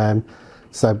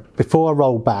 So before I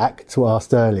roll back to what I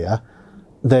asked earlier,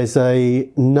 there's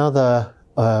another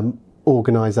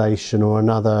organisation or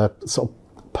another sort of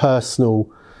personal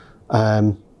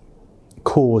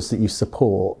cause that you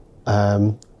support.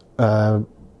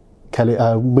 Kelly,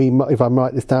 if I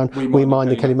write this down, We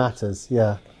Mind the Kelly Matters.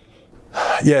 Yeah.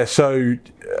 Yeah. So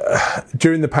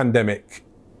during the pandemic,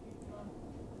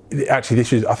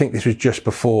 actually, I think this was just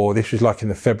before. This was like in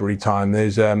the February time.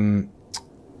 There's a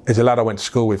lad I went to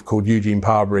school with called Eugene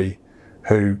Parbury,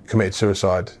 who committed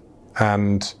suicide.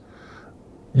 And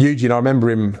Eugene, I remember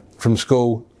him from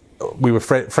school. We were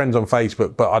friends on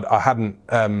Facebook, but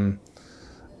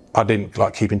I didn't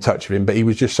like keep in touch with him. But he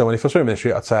was just someone, if I saw him in the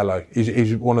street, I'd say hello.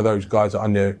 He's one of those guys that I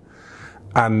knew.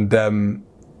 And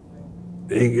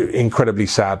incredibly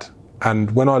sad.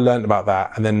 And when I learned about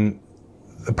that, and then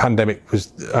the pandemic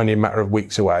was only a matter of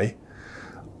weeks away,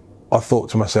 I thought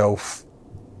to myself,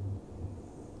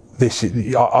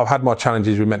 I've had my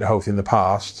challenges with mental health in the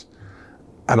past,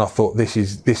 and I thought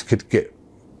this could get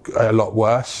a lot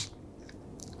worse.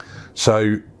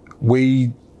 So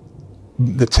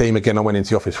the team, again, I went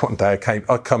into the office one day.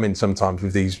 I come in sometimes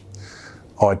with these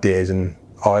ideas, and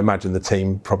I imagine the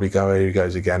team probably go, here he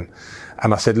goes again.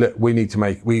 And I said, look, we've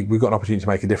got an opportunity to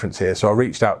make a difference here. So I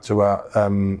reached out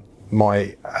to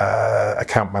my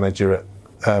account manager at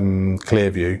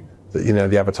Clearview,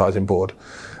 the advertising board.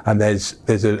 And there's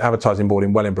an advertising board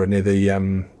in Wellingborough near the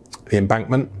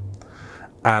embankment.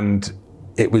 And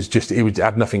it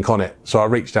had nothing on it. So I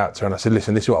reached out to her and I said,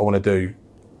 listen, this is what I want to do.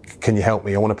 Can you help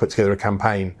me? I want to put together a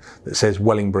campaign that says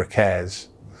Wellingborough Cares.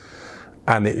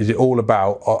 And it is all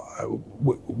about,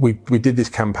 we did this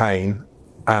campaign,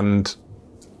 and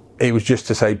it was just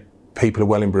to say, people of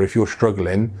Wellingborough, if you're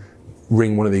struggling,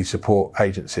 ring one of these support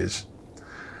agencies.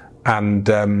 And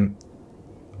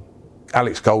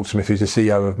Alex Goldsmith, who's the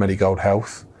CEO of Medigold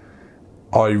Health,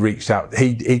 I reached out.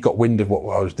 He got wind of what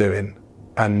I was doing,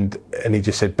 and he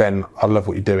just said, Ben, I love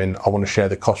what you're doing. I want to share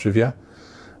the cost with you.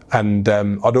 And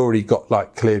I'd already got,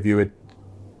 like, Clearview had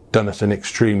done us an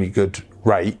extremely good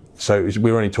rate, so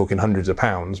we were only talking hundreds of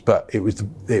pounds. But it was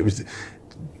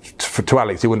to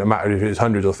Alex, it wouldn't have mattered if it was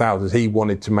hundreds or thousands. He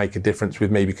wanted to make a difference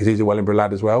with me because he's a Wellingborough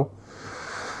lad as well.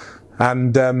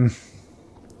 And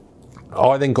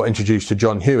I then got introduced to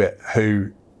John Hewitt,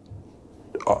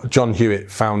 John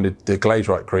Hewitt founded the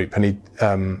Glazewright Group, and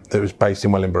that was based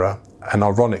in Wellingborough. And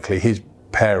ironically, his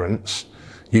parents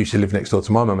used to live next door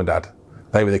to my mum and dad.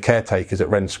 They were the caretakers at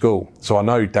Wren School. So I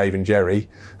know Dave and Jerry,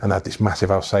 and they had this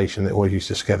massive Alsatian that always used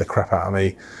to scare the crap out of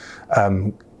me,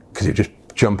 because it would just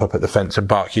jump up at the fence and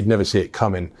bark. You'd never see it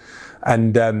coming.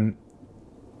 And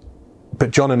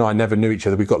but John and I never knew each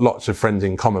other. We've got lots of friends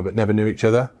in common, but never knew each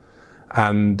other.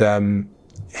 And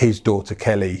his daughter,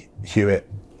 Kelly Hewitt,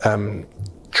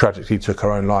 tragically took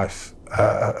her own life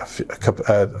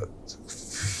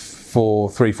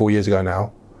 4 years ago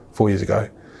now, 4 years ago.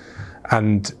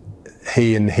 And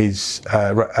he and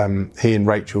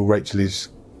Rachel is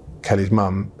Kelly's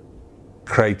mum,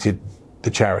 created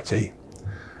the charity.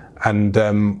 And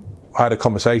I had a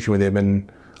conversation with him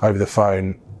and over the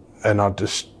phone, and I'm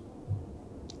just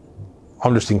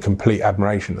in complete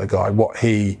admiration of the guy. What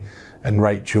he and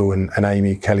Rachel and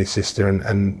Amy, Kelly's sister,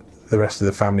 and the rest of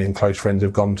the family and close friends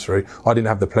have gone through. I didn't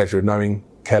have the pleasure of knowing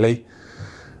Kelly,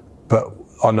 but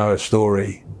I know her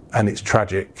story, and it's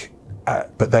tragic.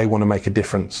 But they want to make a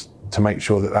difference to make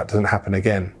sure that doesn't happen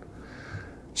again.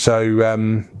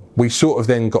 So we sort of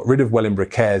then got rid of Wellingborough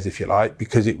Cares, if you like,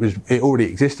 because it already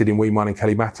existed in We Mine and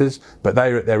Kelly Matters, but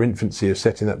they were at their infancy of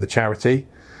setting up the charity.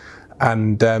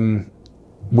 And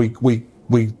we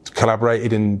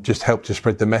collaborated and just helped to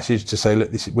spread the message to say,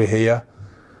 look, we're here.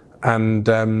 And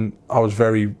I was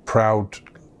very proud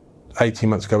 18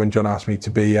 months ago when John asked me to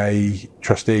be a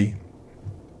trustee.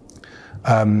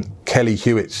 Kelly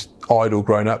Hewitt's idol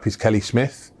growing up is Kelly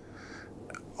Smith.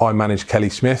 I managed Kelly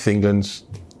Smith, England's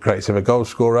greatest ever goal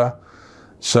scorer.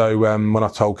 So when I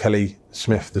told Kelly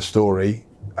Smith the story,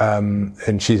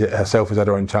 and she herself has had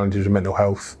her own challenges with mental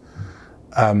health,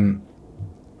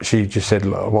 she just said,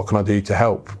 what can I do to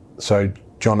help? So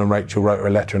John and Rachel wrote her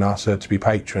a letter and asked her to be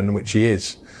patron, which she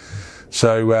is.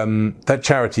 So that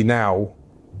charity now,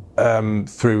 we've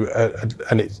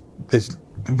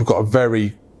got a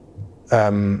very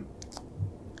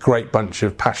great bunch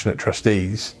of passionate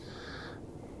trustees,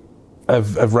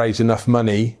 have raised enough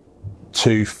money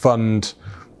to fund,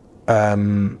 I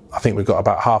think we've got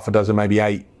about half a dozen, maybe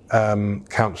 8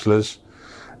 counsellors,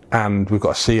 and we've got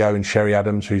a CEO in Sherry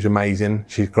Adams who's amazing.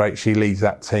 She's great. She leads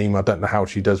that team. I don't know how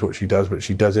she does what she does, but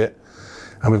she does it.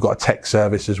 And we've got a tech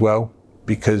service as well,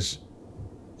 because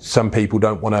some people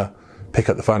don't want to pick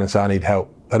up the phone and say, I need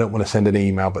help. They don't want to send an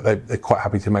email, but they're quite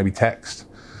happy to maybe text.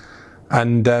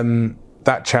 And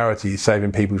that charity is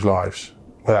saving people's lives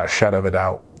without a shadow of a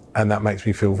doubt. And that makes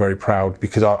me feel very proud,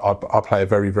 because I play a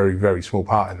very, very, very small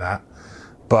part in that.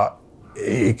 But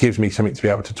it gives me something to be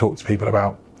able to talk to people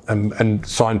about and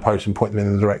signpost and point them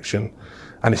in the direction.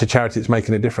 And it's a charity that's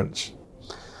making a difference.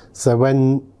 So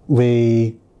when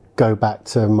we go back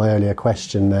to my earlier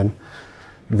question then.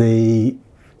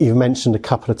 You've mentioned a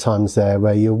couple of times there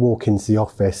where you walk into the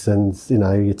office and, you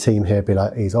know, your team here be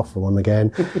like, he's off for one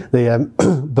again.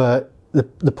 But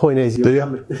the point is,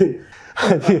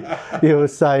 you'll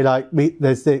say like, we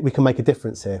can make a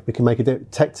difference here. We can make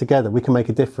tech together. We can make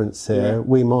a difference here. Yeah.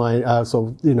 We might sort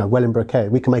of, you know, Wellingborough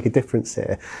Care. We can make a difference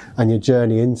here. And your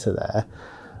journey into there,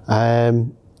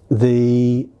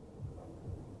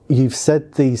 you've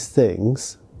said these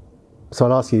things. So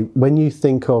I'll ask you, when you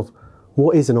think of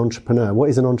what is an entrepreneur? What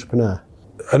is an entrepreneur?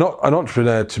 An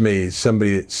entrepreneur to me is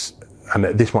somebody that's, and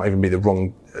this might even be the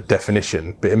wrong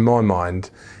definition, but in my mind,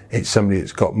 it's somebody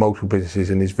that's got multiple businesses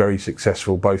and is very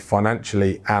successful, both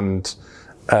financially and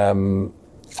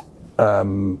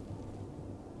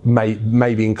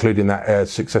maybe including that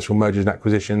successful mergers and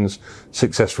acquisitions,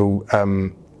 successful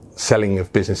selling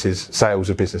of businesses, sales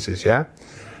of businesses. Yeah.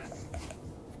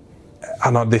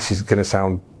 And this is going to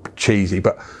sound cheesy,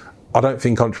 but I don't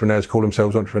think entrepreneurs call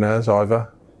themselves entrepreneurs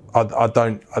either.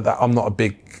 I'm not a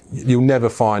big. You'll never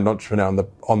find entrepreneur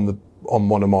on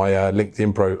one of my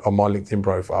LinkedIn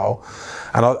profile,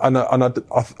 and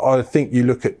I think you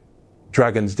look at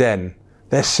Dragon's Den.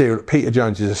 They're serial. Peter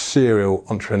Jones is a serial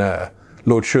entrepreneur.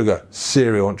 Lord Sugar,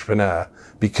 serial entrepreneur,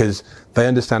 because they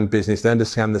understand business, they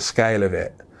understand the scale of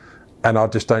it, and I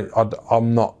just don't.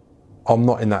 I'm not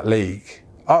in that league.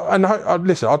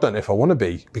 Listen, I don't know if I want to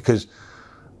be, because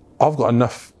I've got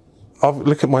enough.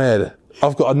 Look at my head.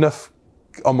 I've got enough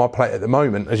on my plate at the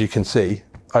moment, as you can see,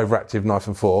 overactive knife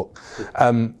and fork.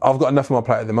 I've got enough on my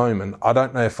plate at the moment. I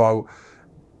don't know if I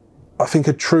think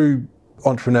a true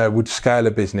entrepreneur would scale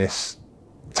a business,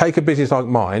 take a business like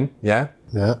mine, yeah,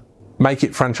 make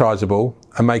it franchisable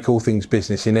and make all things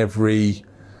business in every,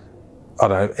 I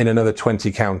don't know, in another 20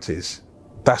 counties.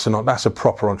 That's a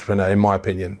proper entrepreneur, in my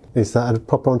opinion. Is that a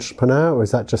proper entrepreneur, or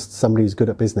is that just somebody who's good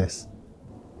at business?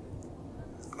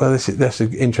 Well, that's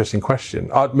an interesting question.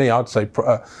 I'd say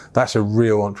that's a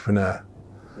real entrepreneur.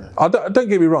 Yeah. Don't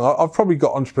get me wrong. I've probably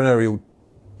got entrepreneurial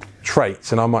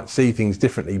traits, and I might see things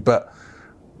differently. But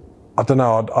I don't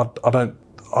know.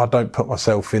 I don't put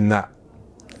myself in that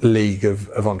league of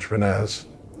entrepreneurs.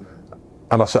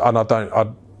 And I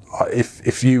don't.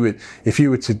 If you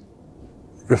were to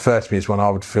refer to me as one,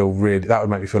 I would feel really. That would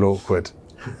make me feel awkward.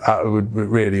 It would be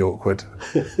really awkward.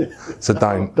 So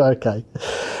don't. Okay.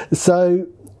 So.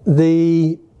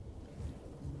 You're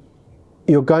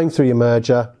going through your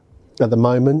merger at the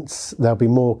moment. There'll be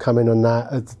more coming on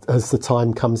that as the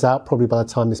time comes out, probably by the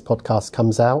time this podcast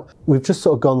comes out. We've just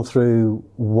sort of gone through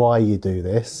why you do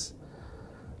this.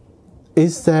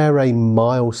 Is there a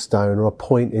milestone or a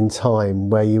point in time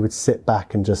where you would sit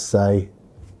back and just say,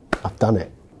 I've done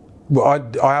it? Well,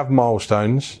 I have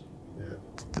milestones,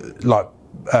 like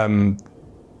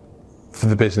for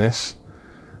the business.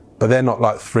 But they're not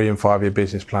like 3 and 5 year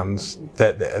business plans.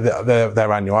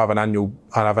 They're annual. I have an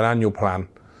annual plan.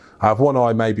 I have one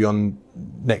eye maybe on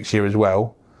next year as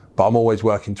well, but I'm always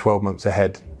working 12 months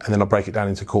ahead, and then I break it down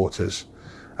into quarters.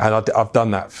 And I've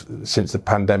done that since the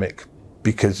pandemic,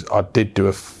 because I did do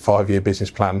a 5-year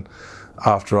business plan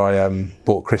after I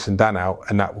bought Chris and Dan out,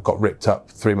 and that got ripped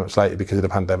up 3 months later because of the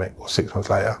pandemic, or 6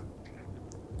 months later.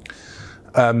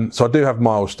 So I do have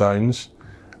milestones.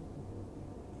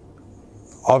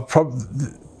 I've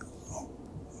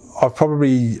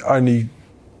probably only,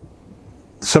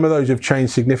 some of those have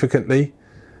changed significantly,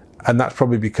 and that's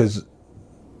probably because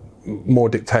more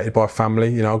dictated by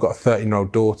family. You know, I've got a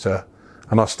 13-year-old daughter,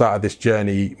 and I started this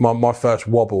journey. My first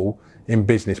wobble in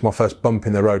business, my first bump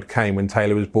in the road came when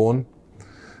Taylor was born,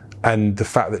 and the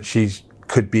fact that she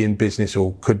could be in business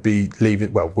or could be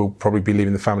leaving, well, we'll probably be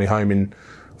leaving the family home in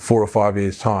 4 or 5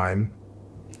 years' time,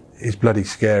 is bloody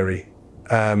scary.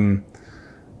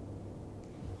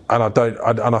 And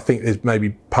I think there's maybe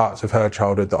parts of her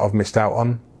childhood that I've missed out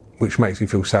on, which makes me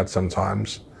feel sad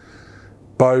sometimes.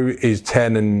 Bo is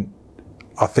 10, and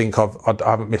I think I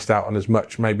haven't missed out on as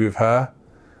much maybe with her.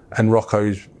 And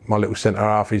Rocco's my little centre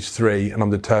half, he's 3, and I'm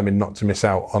determined not to miss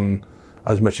out on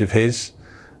as much of his.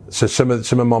 So some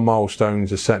of my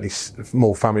milestones are certainly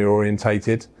more family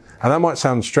orientated, and that might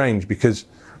sound strange, because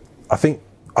I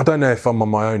don't know if I'm on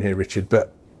my own here, Richard,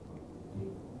 but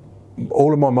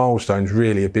all of my milestones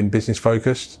really have been business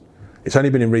focused. It's only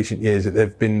been in recent years that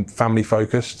they've been family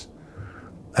focused,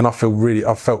 and I've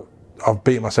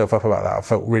beaten myself up about that. I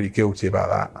felt really guilty about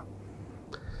that.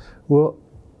 Well,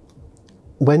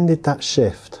 when did that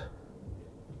shift?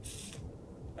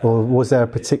 Or was there a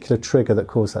particular trigger that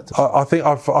caused that to shift?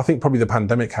 I think probably the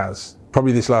pandemic has.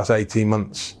 Probably this last 18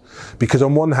 months. Because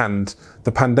on one hand,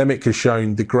 the pandemic has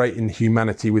shown the great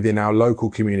inhumanity within our local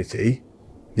community.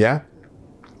 Yeah?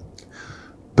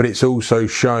 but it's also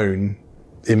shown,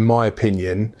 in my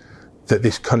opinion, that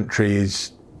this country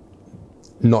is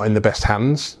not in the best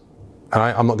hands. And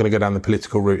I'm not going to go down the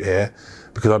political route here,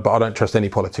 because I don't trust any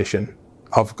politician.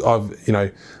 I've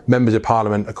members of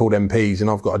parliament are called MPs, and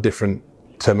I've got a different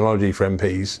terminology for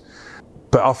MPs.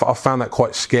 But I've found that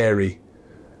quite scary.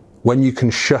 When you can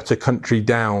shut a country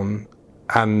down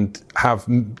and have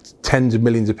tens of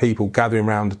millions of people gathering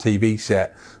around a TV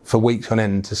set for weeks on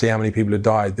end to see how many people have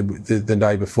died the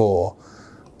day before,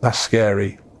 that's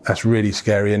scary. That's really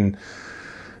scary. And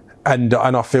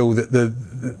I feel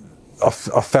that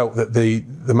I felt that the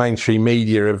mainstream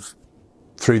media have,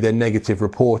 through their negative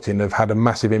reporting, have had a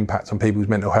massive impact on people's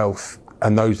mental health,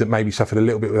 and those that maybe suffered a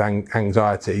little bit with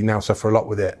anxiety now suffer a lot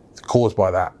with it, caused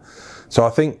by that. So I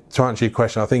think, to answer your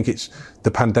question, I think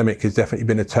the pandemic has definitely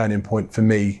been a turning point for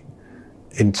me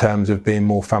in terms of being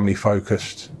more family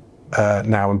focused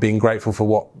now, and being grateful for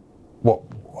what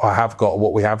I have got,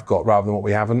 what we have got, rather than what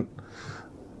we haven't.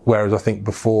 Whereas I think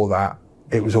before that,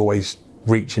 it was always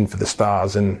reaching for the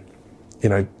stars and,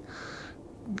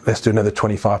 let's do another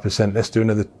 25%, let's do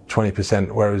another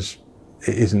 20%, whereas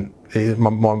it isn't. My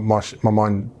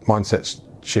mindset's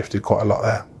shifted quite a lot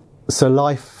there. So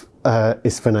life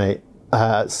is finite.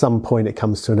 At some point it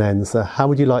comes to an end. So how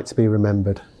would you like to be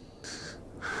remembered?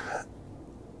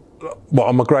 What,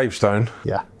 on my gravestone?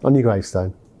 Yeah, on your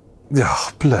gravestone.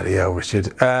 Oh, bloody hell,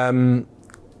 Richard. I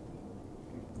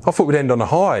thought we'd end on a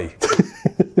high.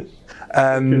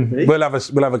 We'll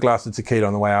have a glass of tequila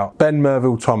on the way out. Ben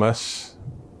Merville Thomas,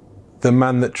 the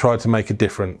man that tried to make a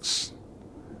difference.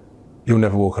 You'll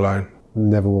never walk alone.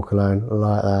 Never walk alone. I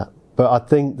like that. But I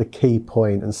think the key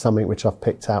point, and something which I've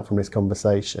picked out from this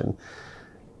conversation,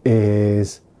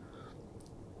 is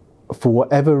for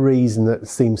whatever reason that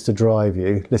seems to drive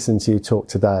you, listen to you talk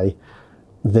today,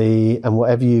 and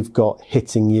whatever you've got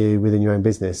hitting you within your own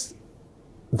business,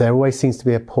 there always seems to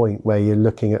be a point where you're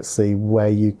looking at see where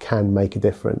you can make a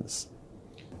difference.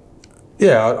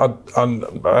 Yeah,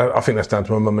 I think that's down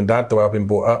to my mum and dad, the way I've been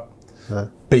brought up. Yeah.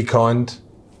 Be kind.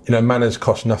 Manners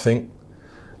cost nothing.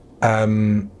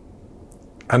 And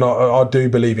I do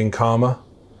believe in karma.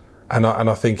 And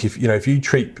I think if you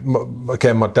treat,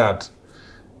 again, my dad,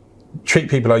 treat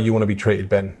people how you want to be treated,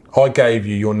 Ben. I gave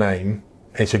you your name,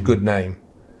 and it's a good name.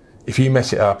 If you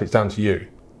mess it up, it's down to you.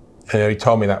 He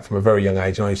told me that from a very young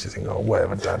age, and I used to think, oh,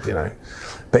 whatever, Dad,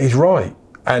 But he's right.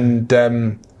 And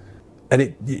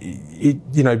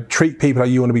treat people how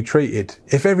you want to be treated.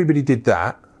 If everybody did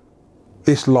that,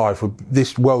 this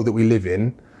world that we live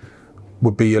in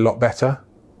would be a lot better.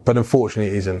 But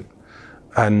unfortunately, it isn't.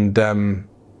 And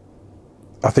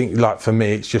I think, for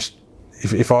me, it's just,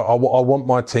 if I want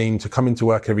my team to come into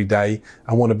work every day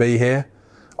and want to be here,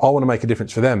 I want to make a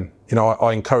difference for them.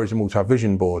 I encourage them all to have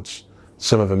vision boards.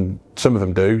 Some of them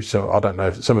do. So I don't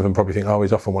know. Some of them probably think, oh,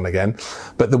 he's off on one again.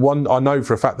 But I know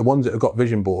for a fact, the ones that have got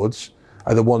vision boards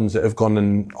are the ones that have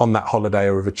gone on that holiday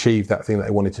or have achieved that thing that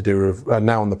they wanted to do, or are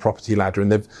now on the property ladder,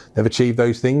 and they've achieved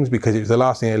those things because it was the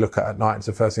last thing they look at night. It's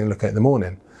the first thing they look at in the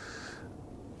morning.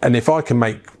 And if I can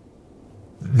make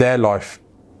their life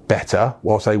better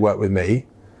whilst they work with me,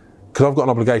 because I've got an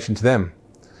obligation to them.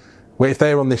 Where if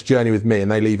they're on this journey with me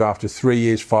and they leave after 3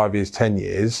 years, 5 years, 10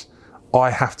 years, I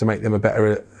have to make them a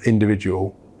better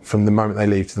individual from the moment they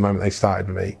leave to the moment they started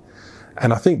with me.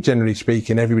 And I think, generally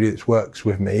speaking, everybody that works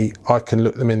with me, I can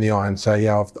look them in the eye and say,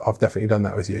 yeah, I've definitely done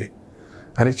that with you.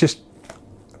 And it's just,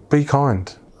 be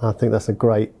kind. I think that's a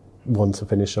great one to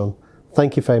finish on.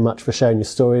 Thank you very much for sharing your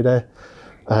story there.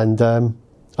 And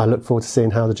I look forward to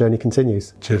seeing how the journey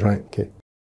continues. Cheers, mate. Okay.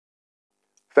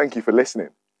 Thank you for listening.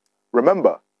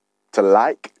 Remember to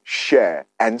like, share,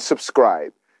 and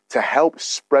subscribe to help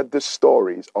spread the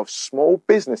stories of small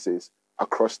businesses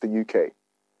across the UK.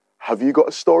 Have you got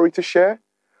a story to share?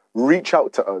 Reach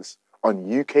out to us on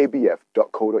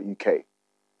ukbf.co.uk.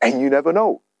 And you never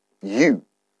know, you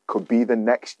could be the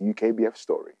next UKBF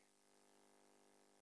story.